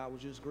Spirit of God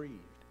was just grieved.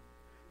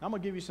 Now, I'm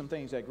going to give you some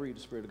things that grieve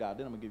the Spirit of God,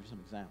 then I'm going to give you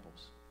some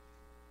examples.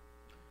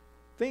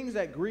 Things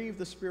that grieve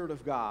the Spirit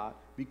of God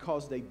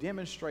because they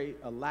demonstrate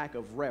a lack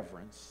of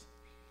reverence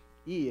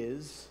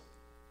is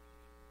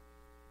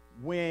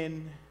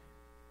when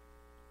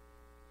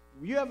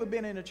you ever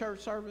been in a church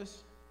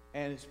service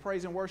and it's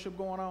praise and worship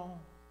going on,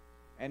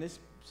 and it's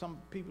some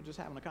people just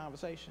having a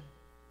conversation,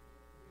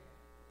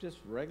 just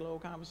regular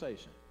old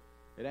conversation.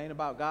 It ain't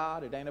about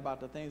God. It ain't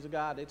about the things of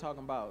God. They're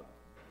talking about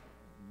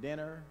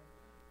dinner,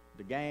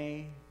 the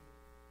game.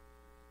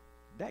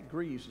 That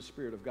grieves the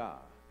Spirit of God,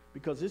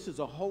 because this is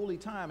a holy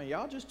time and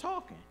y'all just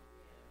talking.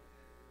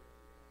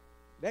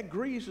 That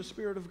grieves the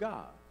Spirit of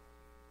God.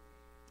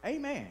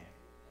 Amen.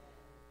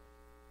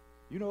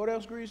 You know what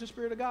else grieves the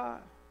Spirit of God?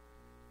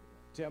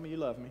 Tell me you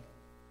love me.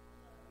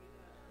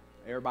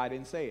 Everybody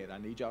didn't say it. I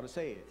need y'all to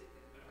say it,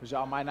 because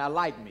y'all might not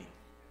like me.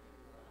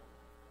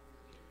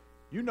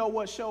 You know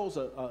what shows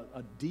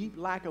a deep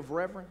lack of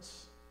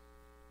reverence?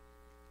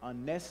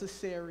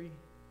 Unnecessary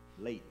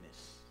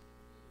lateness.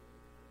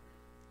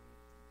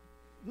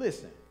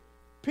 Listen,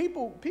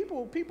 people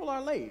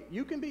are late.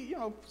 You can be,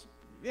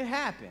 it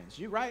happens.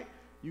 You right?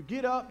 You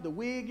get up, the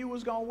wig you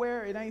was gonna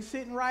wear, it ain't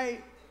sitting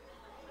right.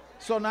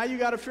 So now you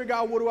got to figure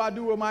out, what do I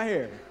do with my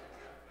hair?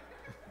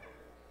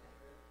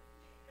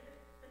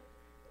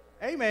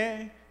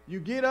 Amen. You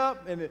get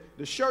up and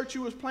the shirt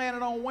you was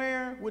planning on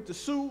wearing with the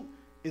suit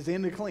is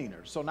in the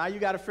cleaner. So now you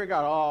got to figure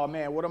out, oh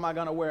man, what am I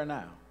going to wear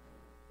now?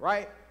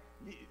 Right?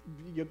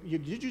 You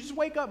just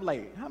wake up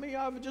late. How many of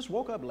y'all ever just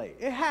woke up late?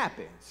 It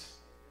happens.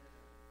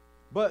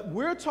 But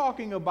we're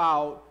talking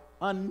about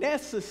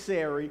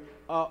unnecessary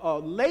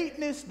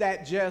lateness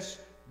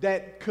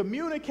that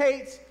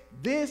communicates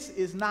this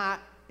is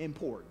not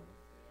important.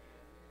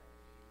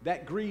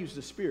 That grieves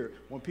the Spirit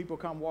when people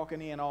come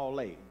walking in all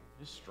late.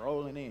 just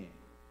strolling in,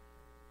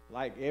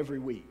 like every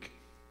week.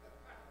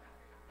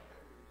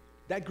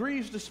 That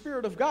grieves the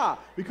Spirit of God,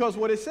 because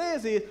what it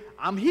says is,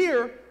 I'm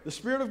here, the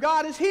Spirit of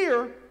God is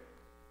here,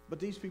 but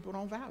these people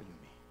don't value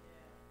me.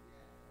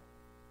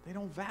 They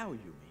don't value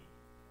me.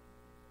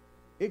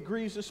 It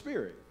grieves the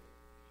Spirit.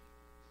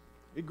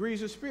 It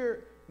grieves the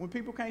Spirit when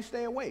people can't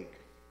stay awake.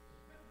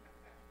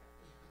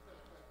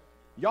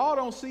 Y'all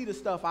don't see the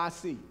stuff I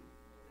see.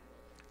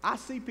 I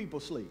see people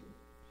sleep.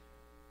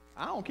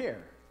 I don't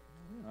care.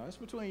 It's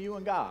between you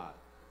and God.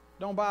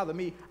 Don't bother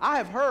me.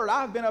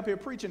 I've been up here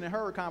preaching and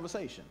heard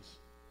conversations.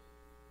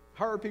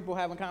 Heard people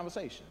having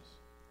conversations.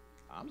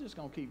 I'm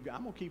going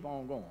to keep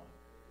on going.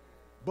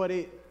 But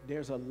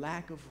there's a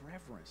lack of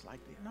reverence. Like,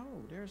 no,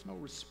 there's no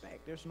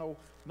respect. There's no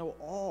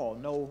awe,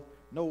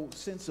 no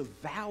sense of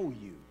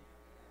value.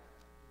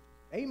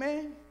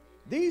 Amen?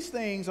 These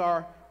things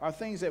are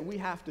things that we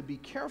have to be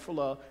careful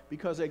of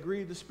because they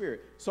grieve the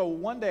Spirit. So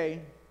one day,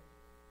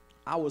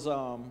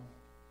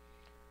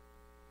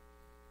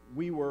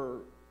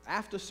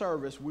 after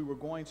service, we were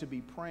going to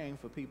be praying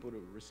for people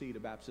to receive the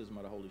baptism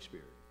of the Holy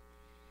Spirit.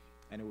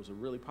 And it was a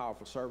really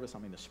powerful service. I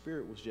mean, the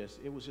Spirit was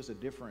just a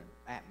different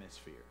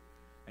atmosphere.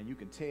 And you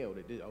can tell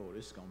that, this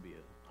is going to be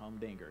a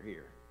humdinger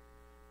here.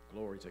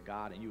 Glory to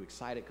God. And you're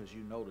excited because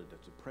you know that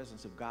the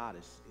presence of God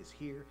is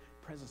here.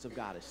 The presence of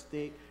God is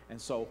thick.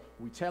 And so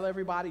we tell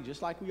everybody,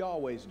 just like we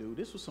always do.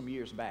 This was some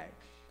years back.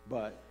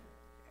 But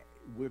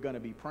we're going to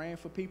be praying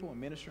for people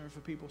and ministering for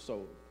people.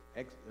 So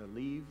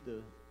leave the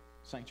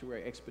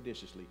sanctuary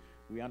expeditiously.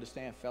 We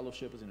understand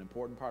fellowship is an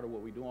important part of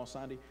what we do on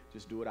Sunday.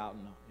 Just do it out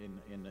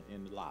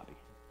in the lobby.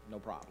 No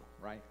problem,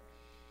 right?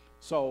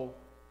 So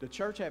the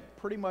church had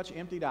pretty much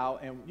emptied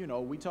out, and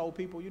we told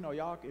people,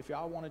 y'all, if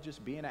y'all want to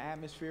just be in the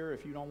atmosphere,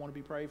 if you don't want to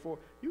be prayed for,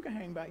 you can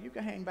hang back. You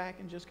can hang back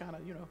and just kind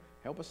of,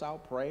 help us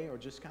out, pray, or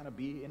just kind of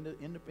be in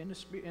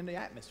the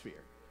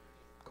atmosphere.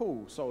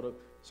 Cool. So the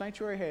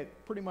sanctuary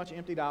had pretty much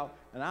emptied out,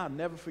 and I'll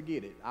never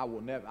forget it.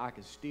 I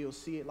can still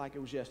see it like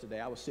it was yesterday.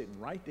 I was sitting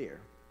right there,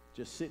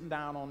 just sitting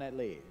down on that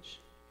ledge,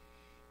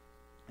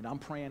 and I'm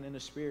praying in the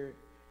Spirit,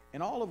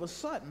 and all of a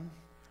sudden,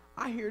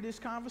 I hear this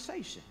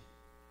conversation.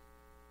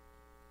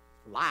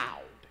 Loud.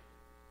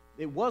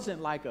 It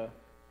wasn't like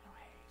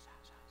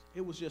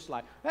it was just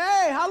like,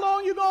 hey, how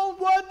long you gonna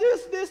what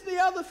this, the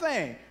other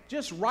thing?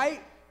 Just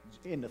right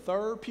in the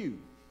third pew.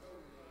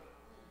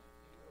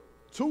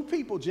 Two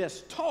people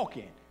just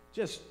talking.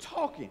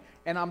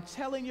 And I'm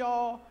telling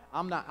y'all,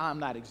 I'm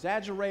not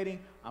exaggerating.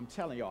 I'm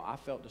telling y'all, I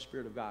felt the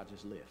Spirit of God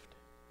just lift.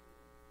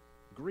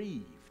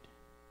 Grieved.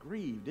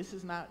 This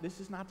is not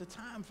the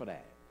time for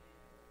that.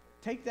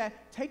 Take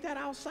that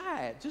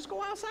outside. Just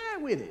go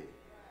outside with it.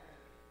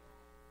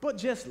 But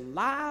just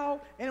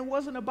loud, and it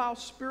wasn't about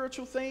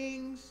spiritual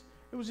things.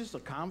 It was just a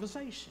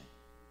conversation.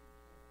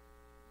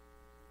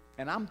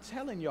 And I'm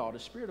telling y'all, the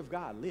Spirit of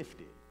God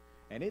lifted.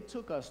 And it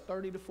took us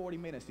 30 to 40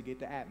 minutes to get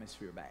the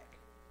atmosphere back.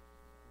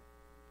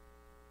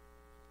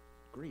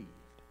 Grieved.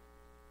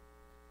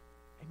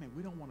 Amen.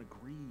 We don't want to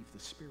grieve the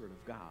Spirit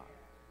of God.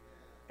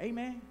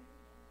 Amen.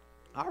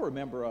 I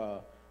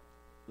remember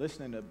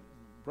listening to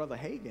Brother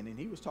Hagin, and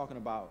he was talking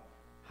about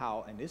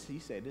how, and he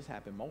said this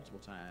happened multiple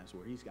times,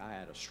 where I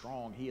had a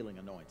strong healing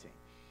anointing.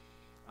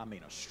 I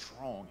mean, a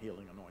strong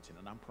healing anointing.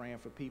 And I'm praying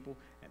for people,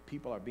 and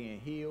people are being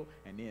healed,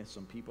 and then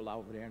some people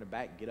over there in the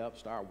back get up,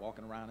 start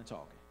walking around and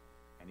talking.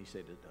 And he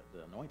said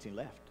the anointing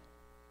left.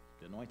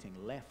 The anointing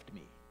left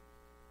me.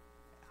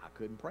 I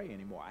couldn't pray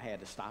anymore. I had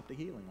to stop the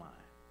healing line.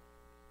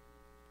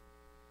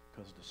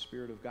 Because the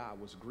Spirit of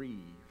God was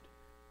grieved.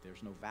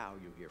 There's no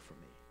value here for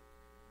me.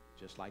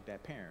 Just like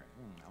that parent.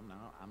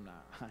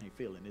 I ain't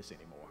feeling this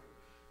anymore.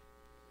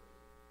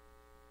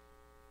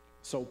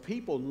 So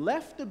people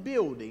left the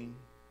building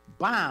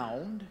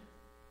bound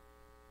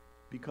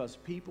because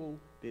people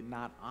did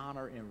not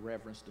honor and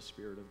reverence the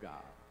Spirit of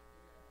God.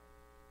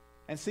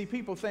 And see,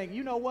 people think,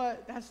 you know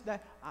what?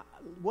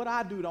 What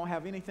I do don't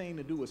have anything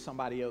to do with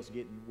somebody else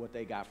getting what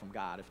they got from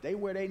God. If they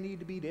where they need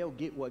to be, they'll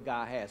get what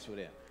God has for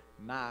them.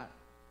 Not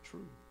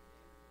true.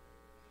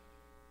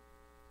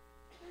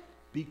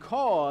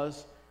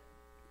 Because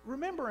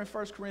remember in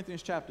 1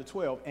 Corinthians chapter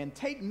 12, and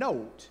take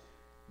note,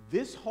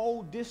 this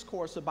whole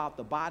discourse about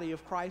the body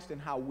of Christ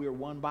and how we're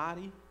one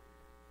body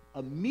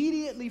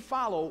immediately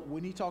followed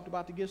when he talked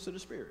about the gifts of the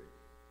Spirit.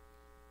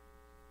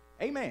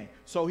 Amen.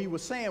 So he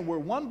was saying we're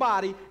one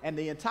body, and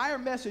the entire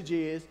message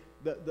is,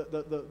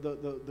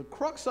 the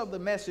crux of the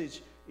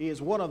message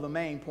is, one of the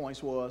main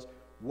points was,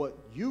 what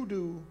you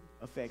do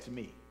affects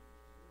me.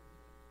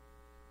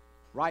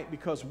 Right?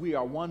 Because we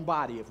are one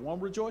body. If one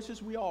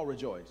rejoices, we all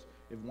rejoice.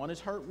 If one is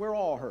hurt, we're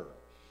all hurt.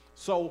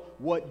 So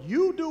what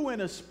you do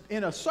in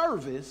a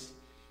service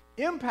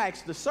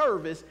impacts the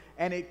service,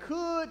 and it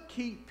could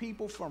keep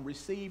people from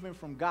receiving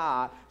from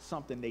God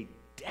something they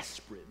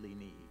desperately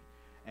need.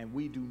 And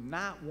we do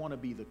not want to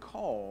be the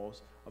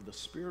cause of the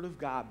Spirit of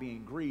God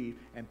being grieved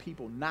and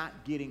people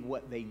not getting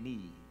what they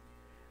need.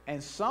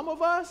 And some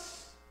of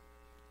us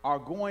are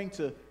going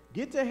to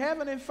get to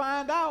heaven and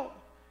find out,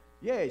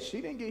 yeah,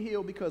 she didn't get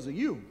healed because of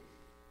you.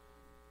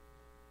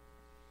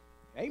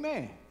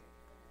 Amen.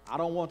 I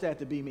don't want that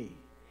to be me.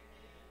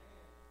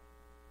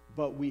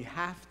 But we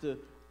have to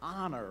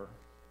honor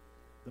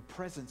the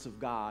presence of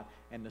God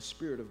and the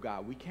Spirit of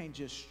God. We can't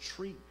just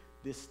treat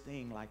this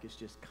thing like it's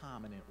just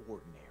common and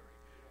ordinary.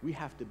 We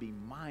have to be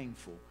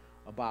mindful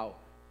about,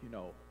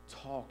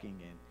 talking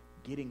and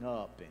getting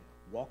up and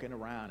walking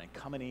around and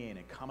coming in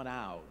and coming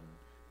out and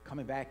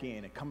coming back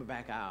in and coming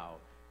back out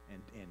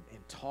and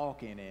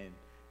talking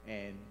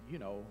and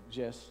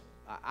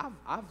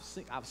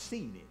I've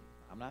seen it.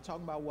 I'm not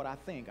talking about what I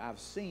think. I've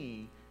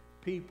seen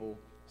people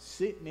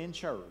sitting in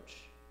church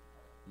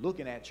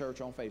looking at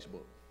church on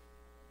Facebook.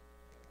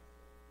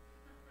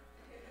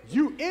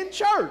 You in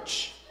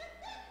church.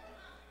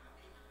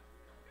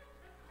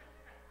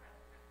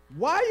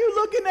 Why are you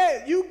looking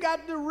at, you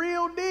got the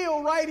real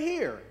deal right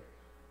here.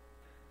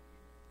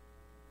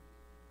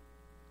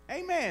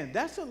 Amen.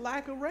 That's a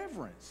lack of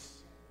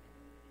reverence.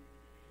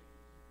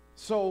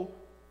 So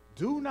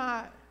do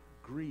not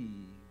grieve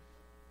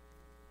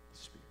the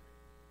Spirit.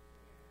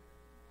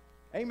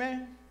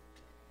 Amen.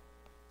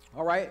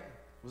 All right.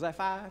 Was that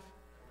 5?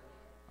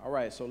 All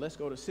right. So let's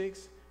go to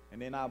 6 and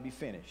then I'll be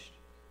finished.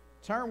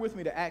 Turn with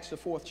me to Acts, the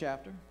 4th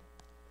chapter.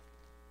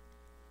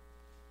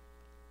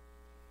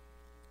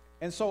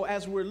 And so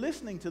as we're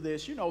listening to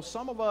this,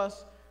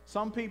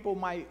 some people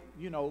might,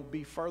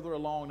 be further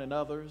along than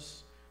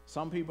others.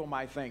 Some people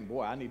might think,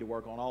 boy, I need to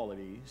work on all of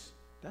these.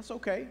 That's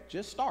okay.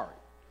 Just start.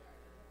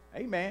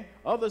 Amen.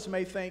 Others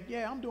may think,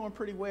 yeah, I'm doing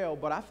pretty well,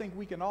 but I think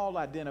we can all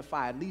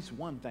identify at least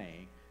one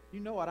thing. You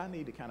know what? I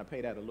need to kind of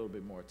pay that a little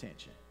bit more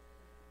attention.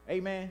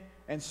 Amen.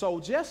 And so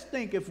just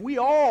think, if we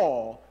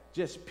all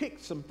just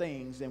picked some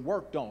things and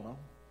worked on them,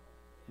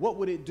 what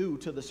would it do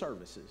to the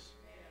services?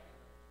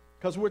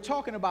 Because we're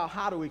talking about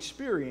how to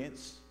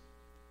experience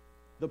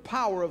the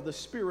power of the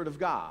Spirit of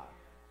God.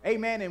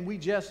 Amen. And we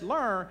just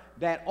learned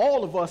that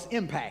all of us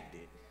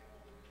impacted.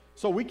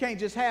 So we can't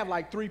just have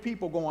like 3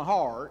 people going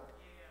hard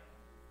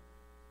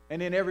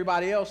and then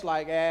everybody else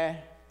like,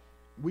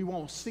 we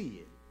won't see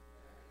it.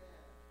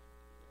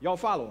 Y'all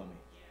following me?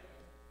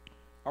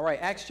 All right,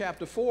 Acts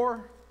chapter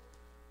 4.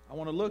 I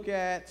want to look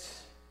at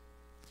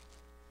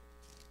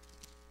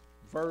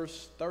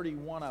verse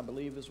 31, I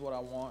believe is what I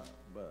want,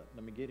 but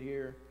let me get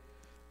here.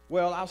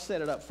 Well, I'll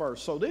set it up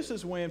first. So this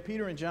is when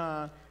Peter and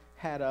John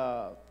had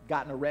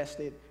gotten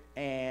arrested,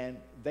 and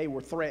they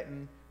were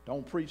threatened,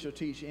 don't preach or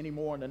teach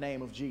anymore in the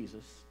name of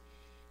Jesus.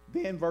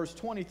 Then verse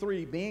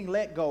 23, being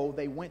let go,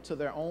 they went to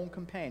their own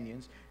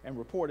companions and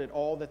reported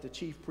all that the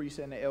chief priests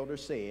and the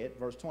elders said.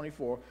 Verse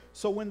 24,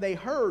 so when they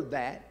heard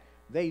that,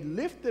 they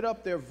lifted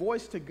up their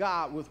voice to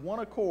God with one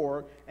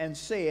accord and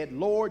said,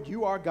 Lord,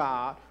 you are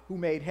God, who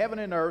made heaven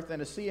and earth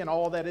and the sea and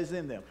all that is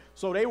in them.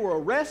 So they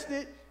were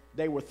arrested,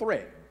 they were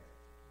threatened.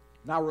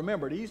 Now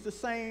remember, these are the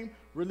same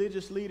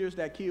religious leaders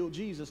that killed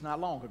Jesus not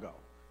long ago.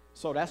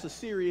 So that's a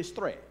serious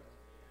threat.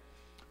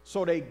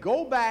 So they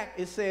go back,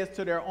 it says,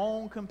 to their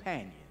own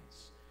companions.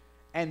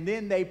 And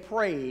then they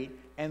prayed.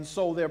 And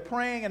so they're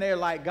praying and they're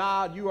like,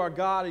 God, you are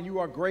God and you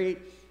are great.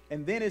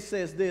 And then it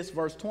says this,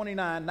 verse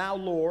 29, now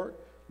Lord,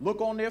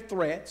 look on their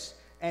threats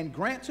and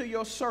grant to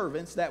your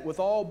servants that with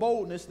all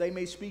boldness they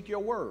may speak your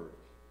word.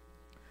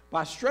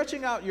 By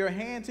stretching out your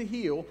hand to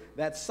heal,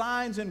 that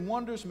signs and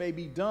wonders may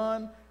be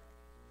done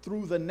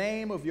through the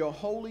name of your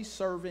holy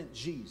servant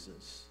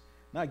Jesus.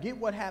 Now get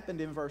what happened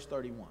in verse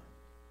 31.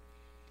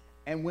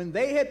 And when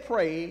they had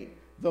prayed,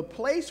 the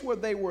place where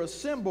they were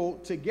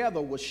assembled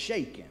together was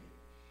shaken.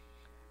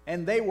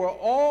 And they were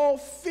all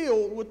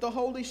filled with the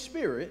Holy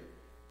Spirit,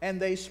 and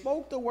they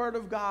spoke the word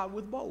of God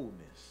with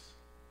boldness.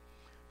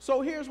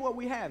 So here's what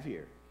we have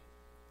here.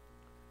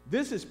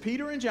 This is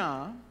Peter and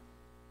John,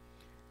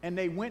 and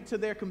they went to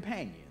their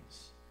companions.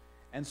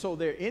 And so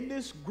they're in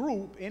this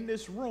group, in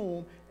this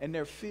room, and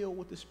they're filled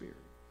with the Spirit.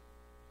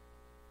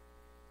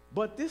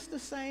 But this is the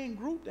same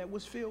group that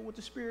was filled with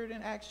the Spirit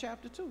in Acts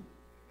chapter 2.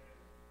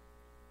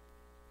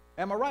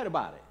 Am I right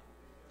about it?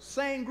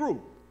 Same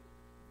group.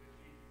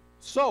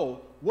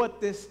 So what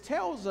this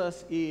tells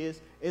us is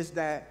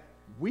that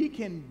we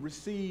can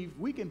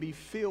be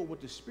filled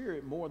with the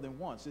Spirit more than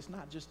once. It's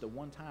not just a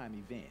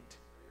one-time event.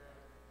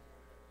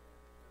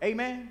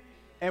 Amen?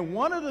 And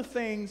one of the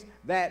things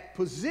that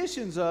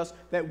positions us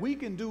that we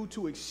can do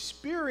to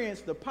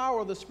experience the power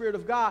of the Spirit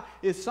of God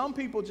is some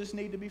people just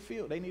need to be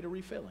filled. They need a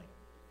refilling.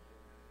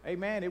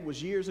 Amen? It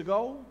was years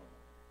ago,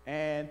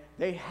 and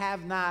they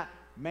have not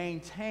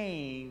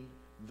maintained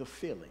the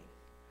filling.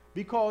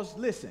 Because,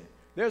 listen,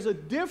 there's a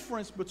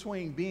difference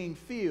between being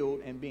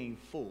filled and being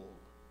full.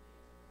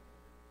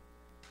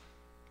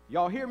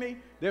 Y'all hear me?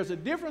 There's a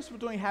difference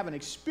between having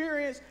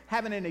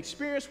an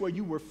experience where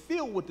you were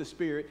filled with the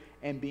Spirit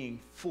and being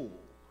full.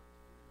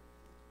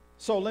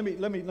 So let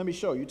me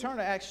show you. Turn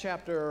to Acts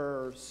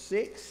chapter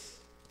 6.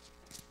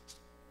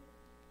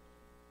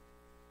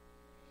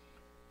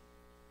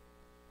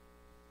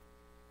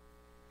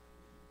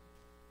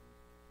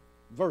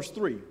 Verse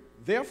 3.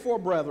 Therefore,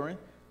 brethren,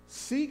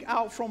 seek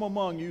out from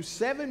among you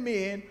 7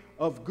 men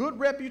of good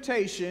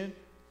reputation,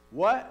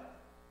 what?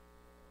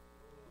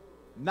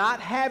 Not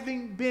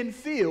having been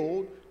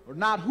filled,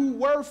 not who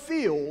were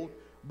filled,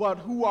 but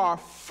who are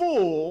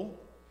full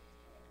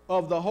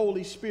of the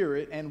Holy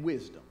Spirit and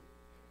wisdom.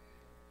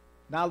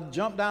 Now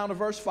jump down to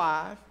verse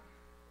 5.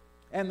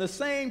 And the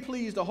saying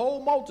pleased the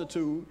whole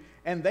multitude,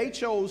 and they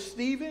chose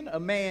Stephen, a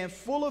man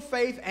full of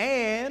faith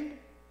and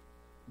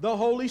the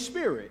Holy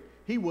Spirit.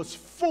 He was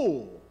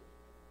full.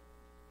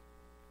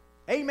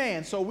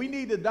 Amen. So we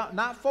need to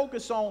not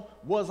focus on,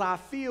 was I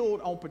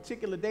filled on a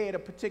particular day at a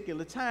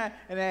particular time,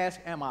 and ask,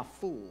 am I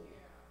full?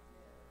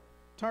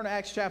 Turn to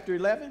Acts chapter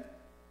 11.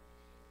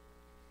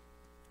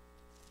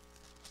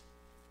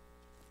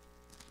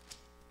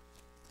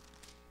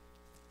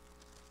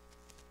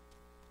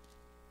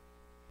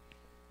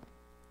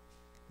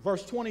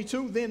 Verse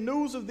 22, then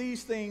news of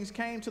these things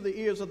came to the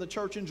ears of the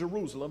church in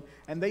Jerusalem,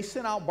 and they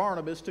sent out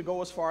Barnabas to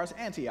go as far as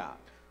Antioch.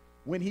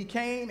 When he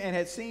came and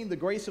had seen the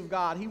grace of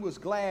God, he was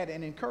glad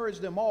and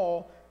encouraged them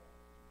all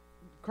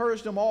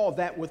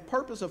that with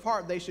purpose of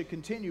heart they should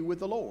continue with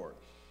the Lord.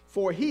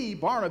 For he,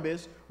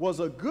 Barnabas, was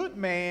a good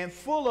man,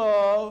 full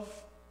of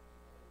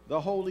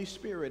the Holy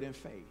Spirit and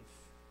faith.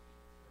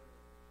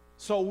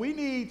 So we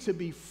need to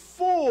be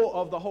full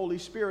of the Holy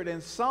Spirit,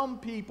 and some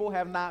people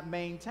have not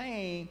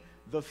maintained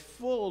the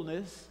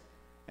fullness,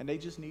 and they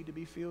just need to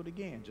be filled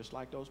again, just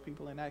like those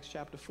people in Acts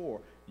chapter 4.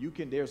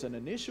 There's an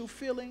initial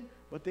filling,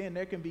 but then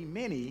there can be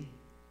many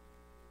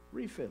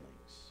refillings.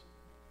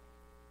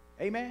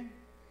 Amen?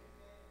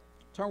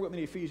 Turn with me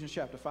to Ephesians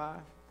chapter 5.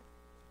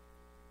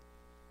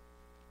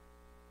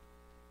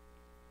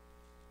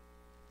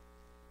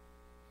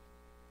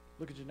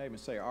 Look at your neighbor and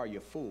say, are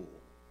you full?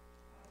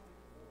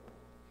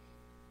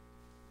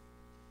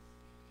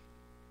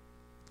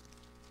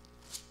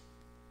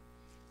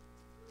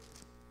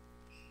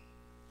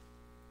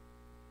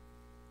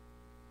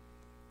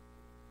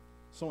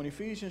 So in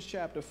Ephesians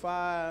chapter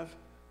 5,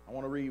 I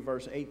want to read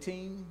verse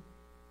 18.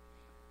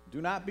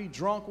 Do not be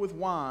drunk with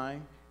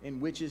wine, in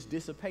which is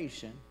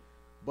dissipation,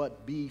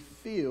 but be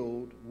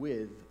filled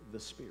with the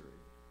Spirit.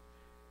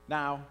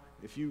 Now,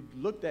 if you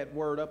look that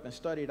word up and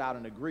study it out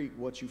in the Greek,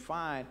 what you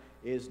find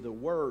is the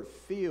word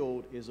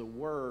filled is a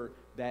word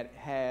that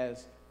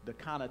has the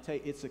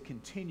connotation, it's a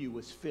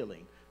continuous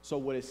filling. So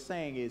what it's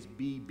saying is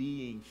be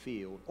being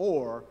filled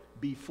or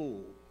be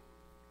full.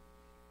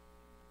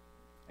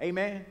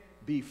 Amen?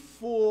 Be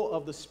full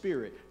of the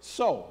Spirit.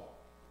 So,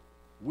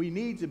 we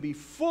need to be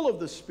full of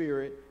the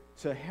Spirit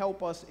to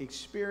help us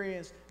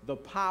experience the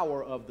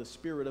power of the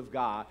Spirit of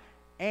God,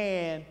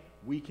 and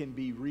we can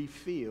be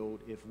refilled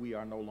if we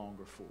are no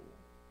longer full.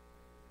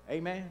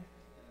 Amen?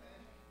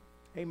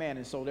 Amen.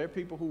 And so there are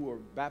people who were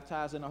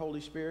baptized in the Holy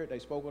Spirit. They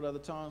spoke with other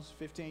tongues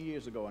 15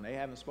 years ago, and they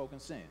haven't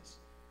spoken since.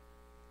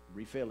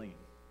 Refilling.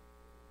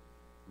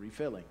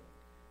 Refilling.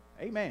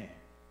 Amen.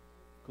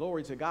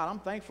 Glory to God. I'm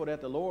thankful that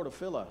the Lord will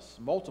fill us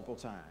multiple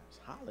times.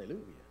 Hallelujah.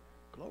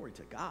 Glory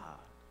to God.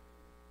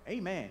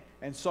 Amen.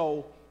 And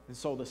so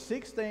the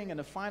sixth thing and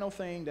the final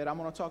thing that I'm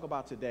going to talk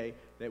about today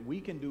that we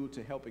can do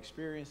to help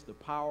experience the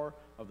power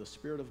of the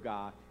Spirit of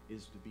God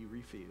is to be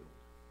refilled.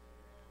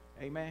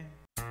 Amen.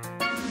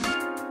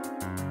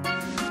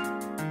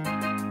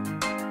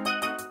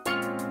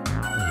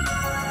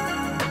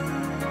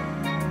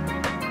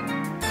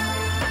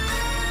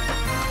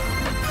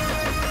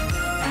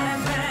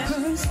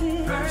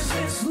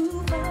 Verses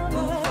move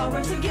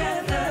forward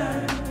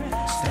together,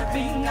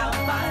 stepping out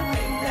by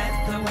faith at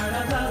the word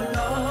of the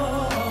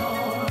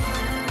Lord.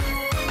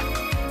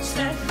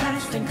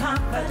 Steadfast and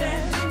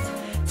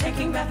confident,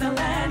 taking back the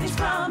land He's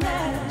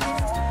promised.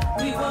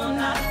 We will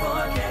not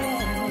forget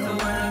the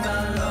word of the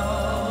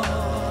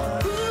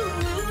Lord.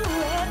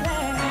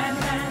 And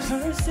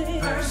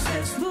then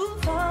verses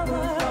move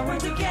forward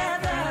together.